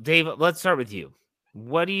 So, Dave, let's start with you.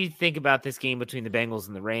 What do you think about this game between the Bengals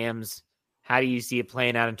and the Rams? How do you see it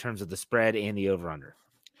playing out in terms of the spread and the over-under?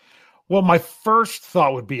 Well, my first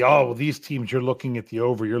thought would be, these teams, you're looking at the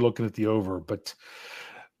over. But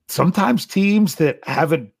sometimes teams that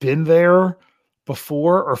haven't been there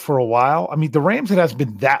before or for a while. I mean, the Rams, it hasn't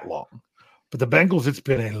been that long, but the Bengals, it's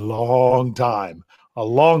been a long time, a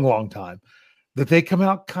long, long time that they come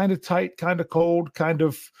out kind of tight, kind of cold, kind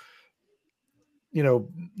of,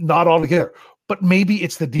 not all together. But maybe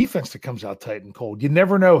it's the defense that comes out tight and cold. You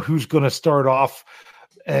never know who's going to start off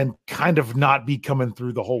and kind of not be coming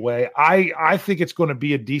through the whole way. I think it's going to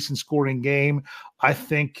be a decent scoring game. I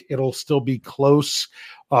think it'll still be close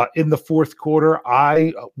in the fourth quarter.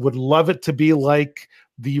 I would love it to be like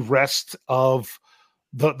the rest of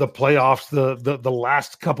the playoffs, the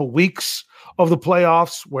last couple weeks of the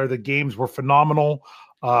playoffs where the games were phenomenal.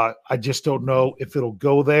 I just don't know if it'll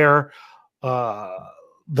go there.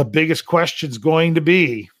 The biggest question is going to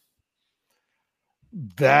be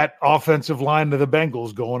that offensive line of the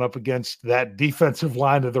Bengals going up against that defensive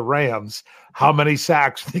line of the Rams. How many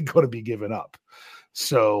sacks are they going to be giving up?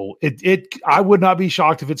 So I would not be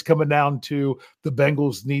shocked if it's coming down to the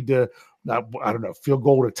Bengals need to, field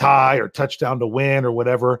goal to tie or touchdown to win or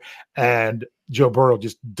whatever. And Joe Burrow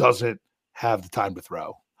just doesn't have the time to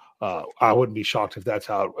throw. I wouldn't be shocked if that's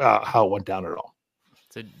how it went down at all.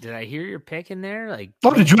 So did I hear your pick in there? Like,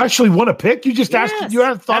 oh, did you actually want to pick? You just yes. asked. You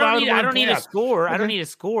haven't thought I out. don't need a score. Okay. I don't need a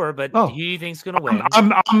score. But who do you think's going to win?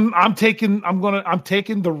 I'm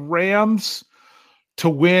taking the Rams to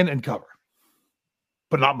win and cover,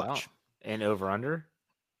 but not much. And over under.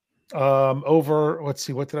 Over. Let's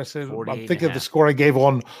see. What did I say? I'm thinking of the 48.5. score I gave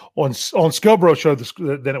on Scobro show.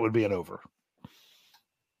 Then it would be an over.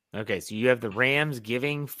 Okay, so you have the Rams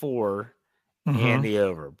giving 4 and the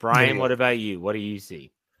over. Brian, what about you? What do you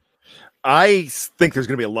see? I think there's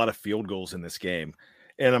going to be a lot of field goals in this game.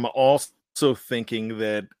 And I'm also thinking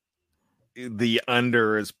that the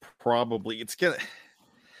under is probably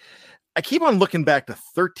I keep on looking back to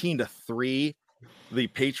 13-3, the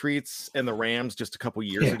Patriots and the Rams just a couple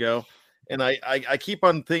years ago. And I keep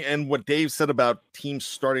on thinking, and what Dave said about teams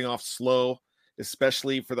starting off slow,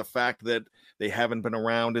 especially for the fact that they haven't been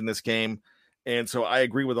around in this game. And so I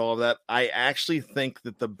agree with all of that. I actually think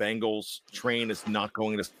that the Bengals train is not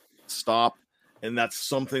going to stop. And that's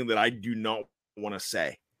something that I do not want to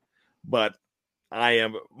say. But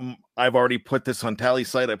I've already put this on Tally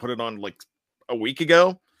site. I put it on like a week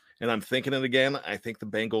ago, and I'm thinking it again. I think the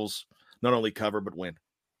Bengals not only cover, but win.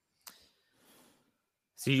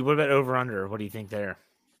 So what about over under? What do you think there?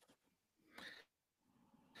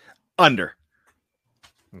 Under.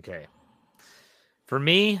 Okay. For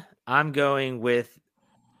me, I'm going with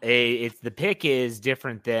the pick is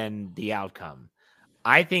different than the outcome.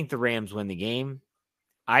 I think the Rams win the game.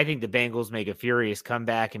 I think the Bengals make a furious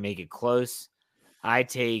comeback and make it close. I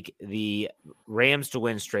take the Rams to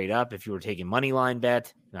win straight up. If you were taking money line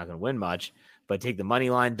bet, not going to win much, but take the money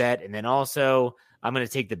line bet. And then also I'm going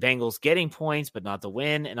to take the Bengals getting points, but not the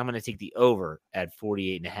win. And I'm going to take the over at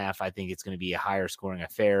 48.5. I think it's going to be a higher scoring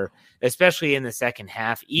affair, especially in the second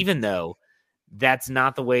half, even though that's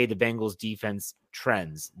not the way the Bengals defense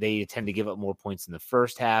trends. They tend to give up more points in the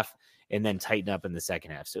first half and then tighten up in the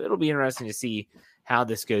second half. So it'll be interesting to see how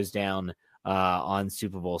this goes down on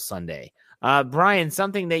Super Bowl Sunday. Brian,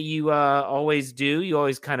 something that you always do, you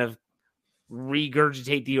always kind of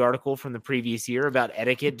regurgitate the article from the previous year about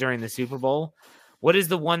etiquette during the Super Bowl. What is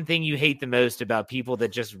the one thing you hate the most about people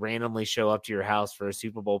that just randomly show up to your house for a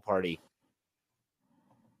Super Bowl party?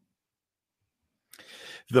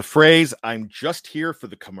 The phrase, "I'm just here for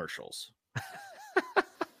the commercials."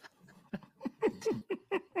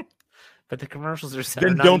 But the commercials are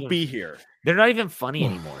then don't be here. They're not even funny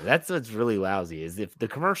anymore. That's what's really lousy. Is if the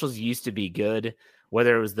commercials used to be good,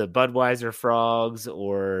 whether it was the Budweiser frogs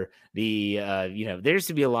or the there used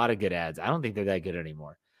to be a lot of good ads. I don't think they're that good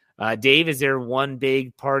anymore. Dave, is there one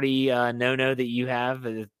big party no-no that you have?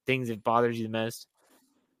 The things that bothers you the most?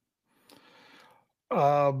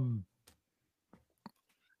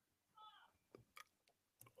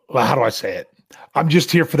 Well, how do I say it? I'm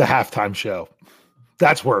just here for the halftime show.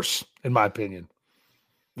 That's worse, in my opinion.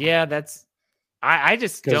 Yeah, that's. I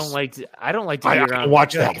just don't like to. I don't like to. I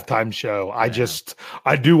watch the halftime show. Yeah.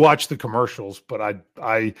 I do watch the commercials, but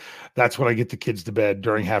I that's when I get the kids to bed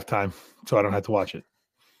during halftime, so I don't have to watch it.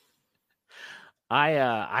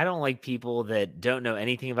 I don't like people that don't know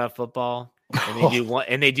anything about football,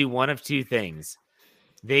 and they do one of two things.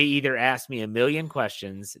 They either ask me a million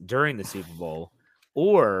questions during the Super Bowl,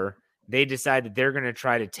 or they decide that they're going to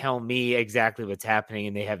try to tell me exactly what's happening,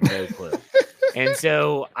 and they have no clue. And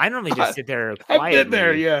so I normally just sit there quietly. I've been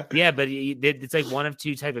there, yeah. Yeah, but it's like one of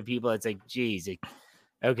two type of people. It's like, geez,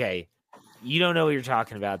 okay, you don't know what you're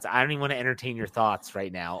talking about. So I don't even want to entertain your thoughts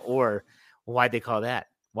right now. Or why'd they call that?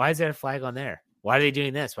 Why is there a flag on there? Why are they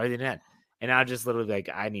doing this? Why are they doing that? And I'll just literally be like,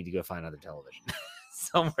 I need to go find other television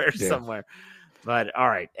somewhere. But all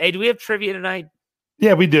right. Hey, do we have trivia tonight?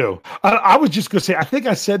 Yeah, we do. I was just going to say, I think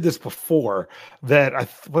I said this before that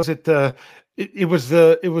it was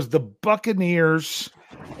the Buccaneers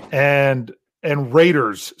and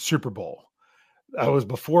Raiders Super Bowl. I was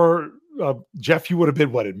before Jeff. You would have been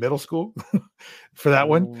in middle school for that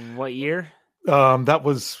one? What year? That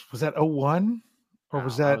was that 01 or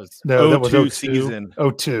was that no? That was 02 season.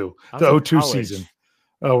 02, the 02 season.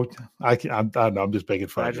 Oh, I don't know. I'm just making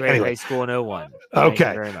fun. Graduated high school in 01.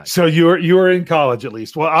 Okay, so you were in college at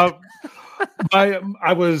least. Well,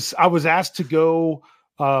 I was asked to go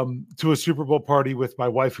to a Super Bowl party with my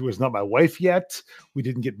wife, who was not my wife yet. We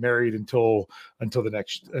didn't get married until the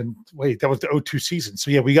next. And wait, that was the 02 season.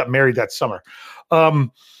 So yeah, we got married that summer.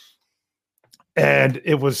 And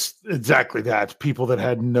it was exactly that. People that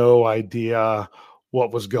had no idea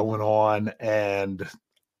what was going on, and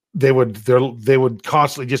they would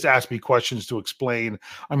constantly just ask me questions to explain.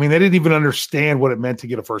 I mean, they didn't even understand what it meant to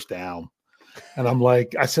get a first down. And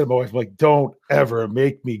I said to my wife, don't ever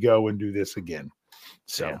make me go and do this again.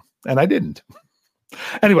 So, And I didn't.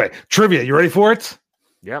 Anyway, trivia. You ready for it?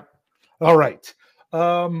 Yep. All right.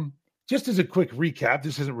 Just as a quick recap,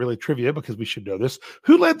 this isn't really trivia because we should know this.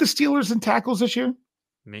 Who led the Steelers in tackles this year?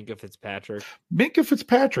 Minkah Fitzpatrick. Minkah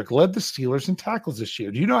Fitzpatrick led the Steelers in tackles this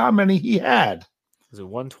year. Do you know how many he had? Was it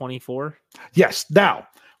 124? Yes. Now,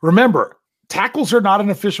 remember, tackles are not an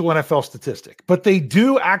official NFL statistic, but they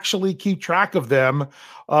do actually keep track of them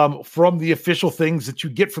from the official things that you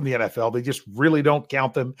get from the NFL. They just really don't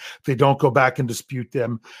count them. They don't go back and dispute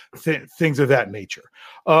them, things of that nature.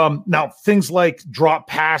 Now, things like drop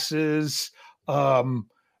passes, and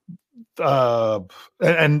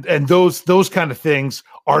those kind of things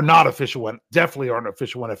are not official, definitely aren't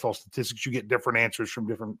official NFL statistics. You get different answers from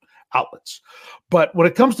different outlets. But when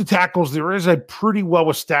it comes to tackles, there is a pretty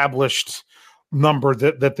well-established number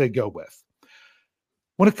that they go with.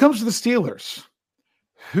 When it comes to the Steelers,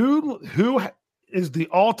 who is the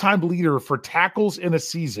all-time leader for tackles in a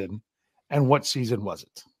season, and what season was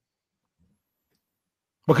it?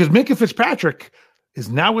 Because Minkah Fitzpatrick is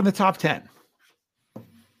now in the top 10.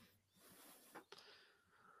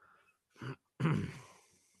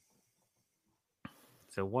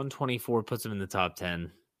 So 124 puts him in the top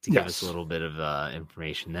 10 to give us a little bit of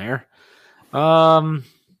information there.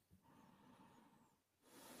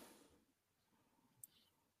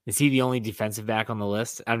 Is he the only defensive back on the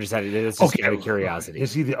list? I'm just out of curiosity.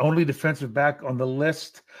 Is he the only defensive back on the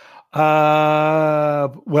list?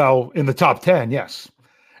 Well, in the top 10, yes.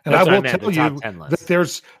 And I will tell you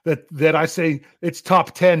that I say it's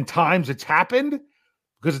top 10 times it's happened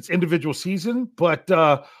because it's individual season, but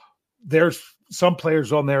there's some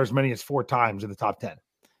players on there as many as 4 times in the top 10.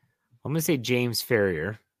 I'm going to say James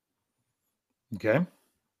Ferrier. Okay.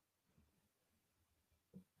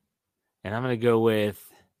 And I'm going to go with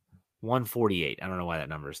 148. I don't know why that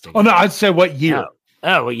number is sticking. Oh, no, I'd say what year.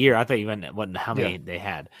 Oh, what year? I thought you meant how many they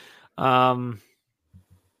had.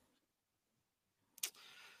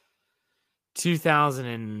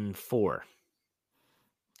 2004.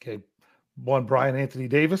 Okay. One, Bryan Anthony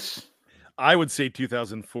Davis. I would say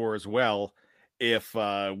 2004 as well if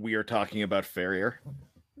we are talking about Ferrier.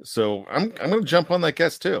 So I'm going to jump on that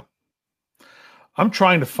guess too. I'm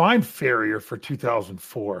trying to find Ferrier for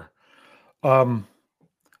 2004. Because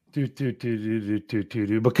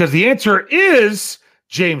the answer is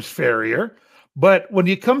James Ferrier. But when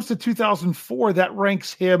it comes to 2004, that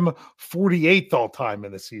ranks him 48th all time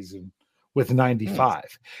in the season with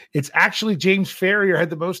 95. It's actually James Ferrier had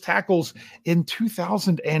the most tackles in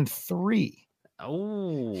 2003.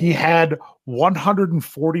 Oh, he had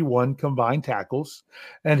 141 combined tackles,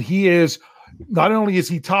 and he is not only is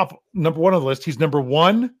he number 1 on the list, he's number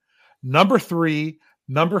 1, number 3,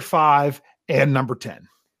 number 5, and number 10.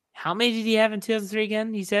 How many did he have in 2003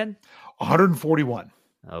 again? He said 141.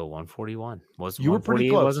 Oh, 141. You were pretty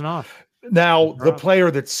close. Wasn't off. Now, the player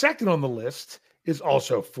that's second on the list is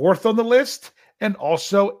also 4th on the list and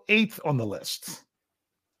also 8th on the list.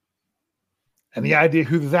 Any idea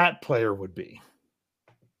who that player would be?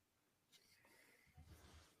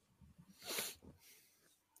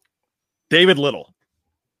 David Little.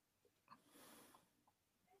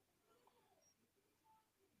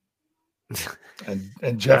 And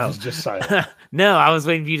Jeff is just silent. No, I was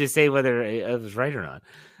waiting for you to say whether it was right or not.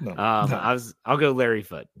 No. I'll go Larry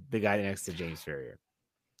Foote, the guy next to James Ferrier.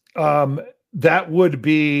 That would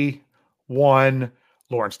be 1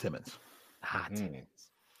 Lawrence Timmons.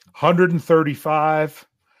 135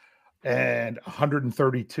 and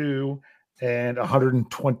 132 and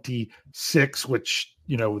 126, which,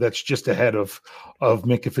 that's just ahead of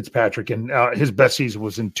Minkah Fitzpatrick. And his best season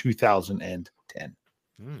was in 2010.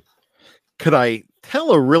 Could I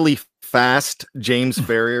tell a really fast James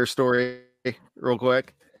Ferrier story real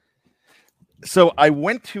quick? So I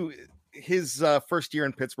went to his first year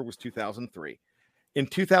in Pittsburgh was 2003. In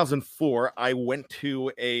 2004, I went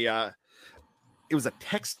to it was a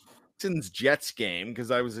Texans Jets game because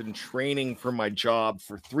I was in training for my job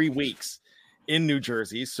for 3 weeks in New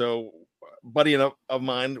Jersey. So a buddy of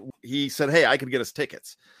mine, he said, hey, I could get us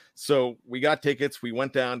tickets. So we got tickets. We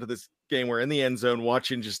went down to this game. We're in the end zone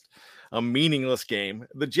watching just a meaningless game.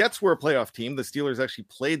 The Jets were a playoff team. The Steelers actually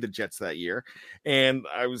played the Jets that year. And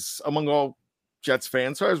I was among all Jets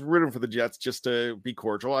fans, so I was rooting for the Jets just to be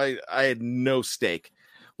cordial. I had no stake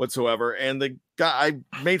whatsoever. And the guy, I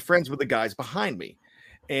made friends with the guys behind me.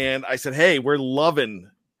 And I said, hey, we're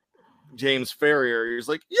loving James Ferrier. He was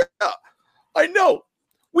like, yeah, I know.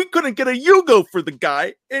 We couldn't get a Yugo for the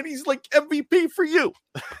guy. And he's like MVP for you.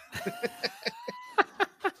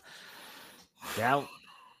 Yeah.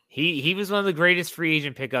 He was one of the greatest free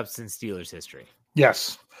agent pickups in Steelers history.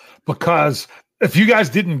 Yes, because if you guys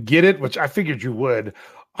didn't get it, which I figured you would,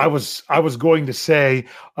 I was going to say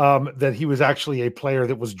that he was actually a player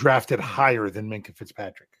that was drafted higher than Minkah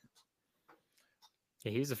Fitzpatrick.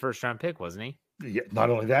 Yeah, he was a first-round pick, wasn't he? Yeah, not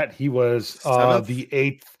only that, he was Seventh? the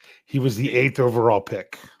eighth. He was the 8th overall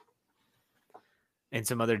pick. And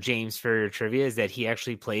some other James Ferrier trivia is that he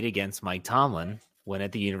actually played against Mike Tomlin when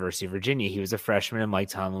at the University of Virginia. He was a freshman and Mike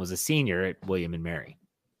Tomlin was a senior at William and Mary.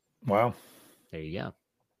 Wow. There you go.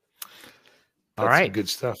 That's All right. some good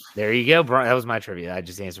stuff. There you go, Brian. That was my trivia. I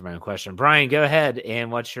just answered my own question. Brian, go ahead.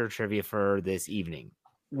 And what's your trivia for this evening?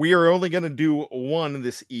 We are only going to do one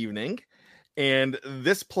this evening. And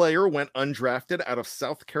this player went undrafted out of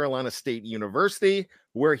South Carolina State University,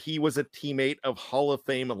 where he was a teammate of Hall of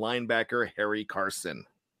Fame linebacker Harry Carson.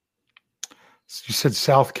 So you said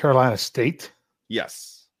South Carolina State?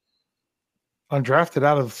 Yes. Undrafted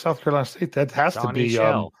out of South Carolina State? That has Donnie to be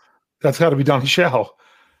Shell. that's got to be Donnie Shell.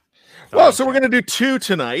 Well, so we're going to do two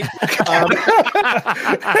tonight. All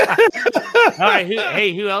right.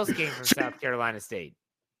 Who else came from South Carolina State?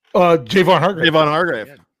 Javon Hargrave. Javon Hargrave.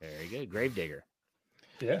 Good. Very good. Gravedigger.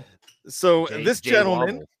 Yeah. So Jay- this Jay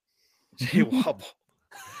gentleman, Wobble. Jay Wobble.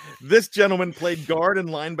 This gentleman played guard and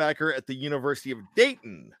linebacker at the University of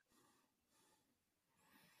Dayton.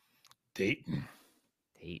 Dayton.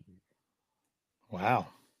 Wow.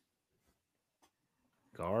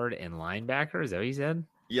 Guard and linebacker. Is that what you said?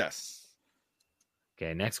 Yes.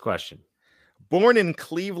 Okay. Next question. Born in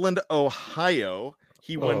Cleveland, Ohio,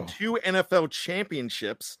 he won Oh. 2 NFL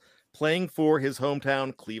championships playing for his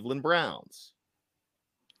hometown Cleveland Browns.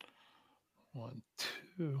 1,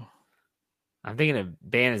 2. I'm thinking of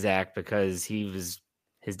Banaszak because his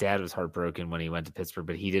dad was heartbroken when he went to Pittsburgh,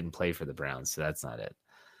 but he didn't play for the Browns, so that's not it.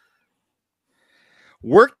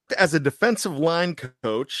 Worked as a defensive line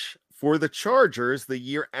coach for the Chargers the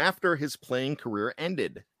year after his playing career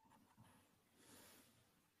ended.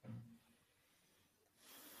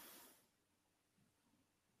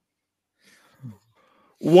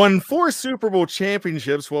 Won 4 Super Bowl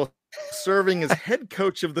championships while serving as head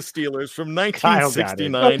coach of the Steelers from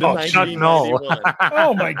 1969 to Oh, Chuck Noll. 1991.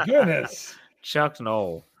 Oh my goodness. Chuck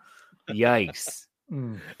Noll. Yikes.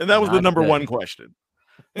 And that was the Not number good. one question.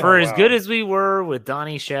 For Oh, as wow. good as we were with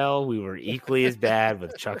Donnie Shell, we were equally as bad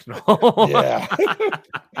with Chuck Noll. Yeah.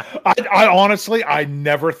 I honestly, I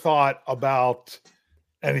never thought about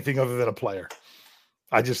anything other than a player.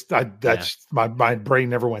 My brain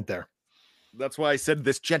never went there. That's why I said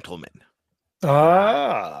this gentleman. So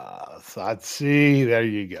I'd see. There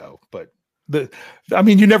you go. But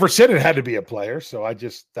you never said it had to be a player, so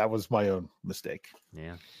that was my own mistake.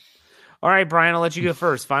 Yeah. All right, Brian, I'll let you go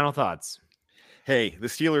first. Final thoughts. Hey, the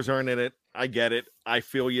Steelers aren't in it. I get it. I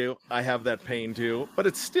feel you. I have that pain too. But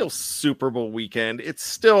it's still Super Bowl weekend. It's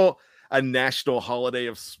still a national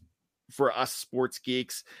holiday for us sports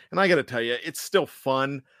geeks. And I got to tell you, it's still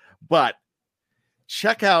fun. But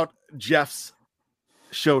check out Jeff's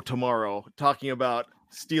show tomorrow talking about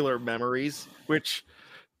Steeler memories, which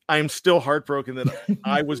I'm still heartbroken that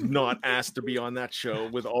I was not asked to be on that show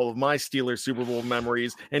with all of my Steelers Super Bowl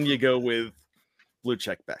memories. And you go with Blue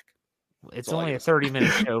Check Beck. It's all I only a gotta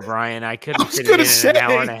 30-minute show, Brian. I couldn't was fit gonna it in an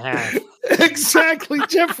hour and say. a half. Exactly.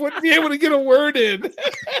 Jeff wouldn't be able to get a word in.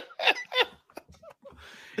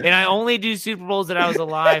 And I only do Super Bowls that I was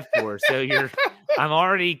alive for. So I'm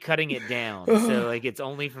already cutting it down. So it's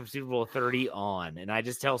only from Super Bowl 30 on. And I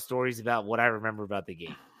just tell stories about what I remember about the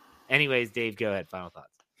game. Anyways, Dave, go ahead. Final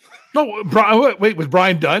thoughts. No, Brian. Wait, was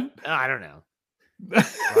Brian done? I don't know.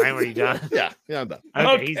 Brian, were you done? Yeah, I'm done.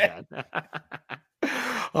 Okay, he's done.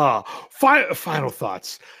 Final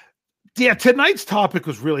thoughts. Yeah, tonight's topic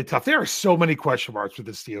was really tough. There are so many question marks with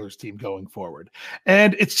the Steelers team going forward.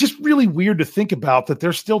 And it's just really weird to think about that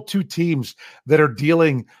there's still two teams that are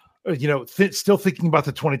dealing, still thinking about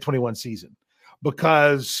the 2021 season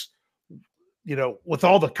because, with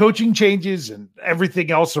all the coaching changes and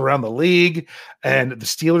everything else around the league and the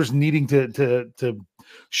Steelers needing to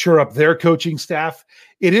shore up their coaching staff,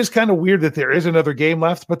 it is kind of weird that there is another game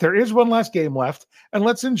left, but there is one last game left, and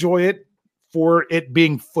let's enjoy it for it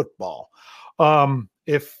being football.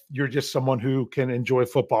 If you're just someone who can enjoy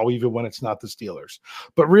football, even when it's not the Steelers.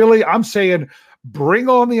 But really, I'm saying bring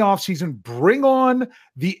on the offseason, bring on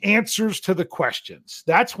the answers to the questions.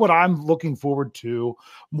 That's what I'm looking forward to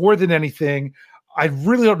more than anything. I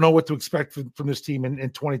really don't know what to expect from this team in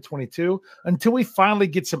 2022 until we finally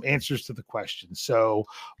get some answers to the questions. So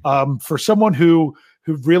for someone who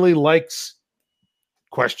really likes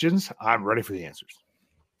questions, I'm ready for the answers.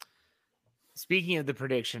 Speaking of the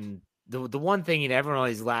prediction, the one thing, everyone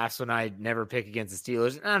always laughs when I never pick against the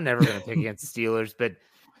Steelers. And I'm never going to pick against the Steelers, but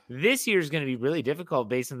This year is going to be really difficult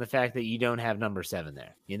based on the fact that you don't have number 7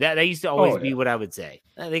 there. That used to always be what I would say.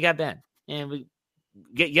 They got Ben, and we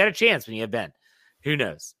get a chance when you have Ben. Who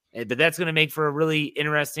knows? But that's going to make for a really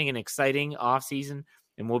interesting and exciting offseason,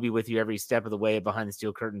 and we'll be with you every step of the way at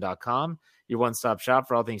BehindTheSteelCurtain.com, your one-stop shop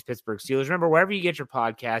for all things Pittsburgh Steelers. Remember, wherever you get your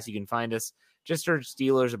podcasts, you can find us. Just search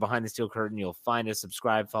Steelers or Behind the Steel Curtain. You'll find us,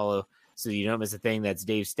 subscribe, follow, so you don't miss a thing. That's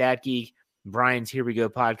Dave Stat Geek, Brian's Here We Go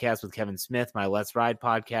podcast with Kevin Smith, my Let's Ride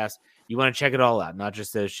podcast. You want to check it all out, not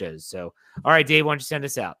just those shows. So, all right, Dave, why don't you send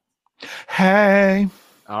us out? Hey.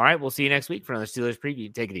 All right, we'll see you next week for another Steelers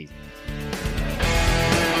preview. Take it easy.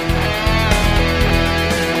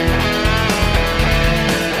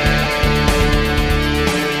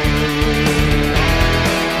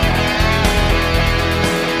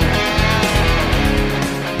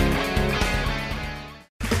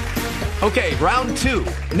 Okay, round 2.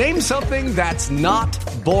 Name something that's not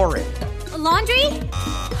boring. A laundry?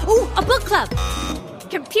 Ooh, a book club.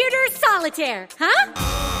 Computer solitaire, huh?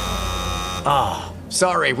 Ah,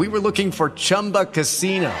 sorry, we were looking for Chumba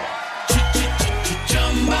Casino.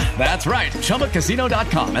 That's right,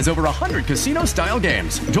 ChumbaCasino.com has over 100 casino-style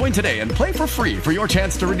games. Join today and play for free for your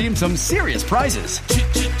chance to redeem some serious prizes.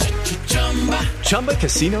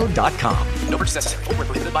 ChumbaCasino.com. No purchase necessary. Void where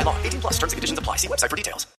prohibited by law. 18+ terms and conditions apply. See website for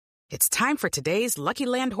details. It's time for today's Lucky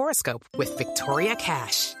Land horoscope with Victoria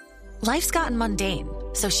Cash. Life's gotten mundane,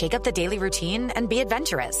 so shake up the daily routine and be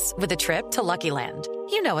adventurous with a trip to Lucky Land.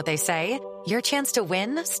 You know what they say. Your chance to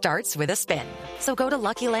win starts with a spin. So go to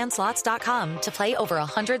LuckyLandSlots.com to play over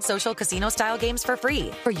 100 social casino-style games for free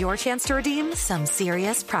for your chance to redeem some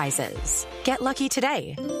serious prizes. Get lucky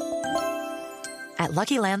today at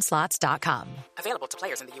LuckyLandSlots.com. Available to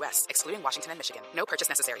players in the U.S., excluding Washington and Michigan. No purchase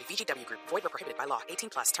necessary. VGW Group. Void where prohibited by law.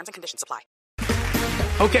 18+. Terms and conditions apply.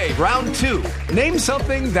 Okay, round 2. Name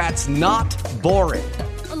something that's not boring.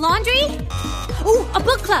 A laundry? Ooh, a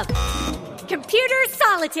book club. Computer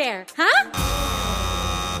solitaire, huh?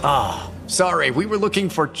 Ah, sorry, we were looking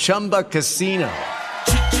for Chumba Casino.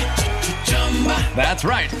 That's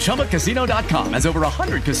right, ChumbaCasino.com has over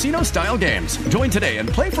 100 casino-style games. Join today and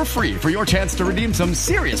play for free for your chance to redeem some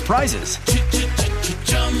serious prizes.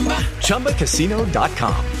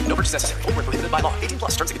 ChumbaCasino.com. No purchase necessary. Void where prohibited by law. 18+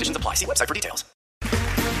 terms and conditions apply. See website for details.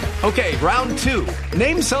 Okay, round 2.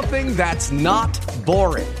 Name something that's not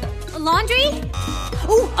boring. A laundry?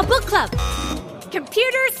 Ooh, a book club.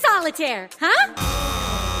 Computer solitaire, huh?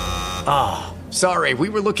 Ah, sorry, we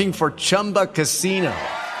were looking for Chumba Casino.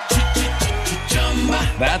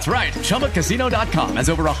 That's right, ChumbaCasino.com has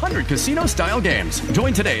over 100 casino-style games.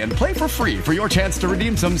 Join today and play for free for your chance to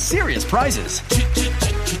redeem some serious prizes.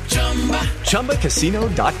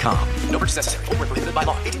 ChumbaCasino.com. No purchase necessary. Void where prohibited by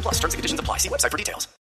law. 18+ terms and conditions apply. See website for details.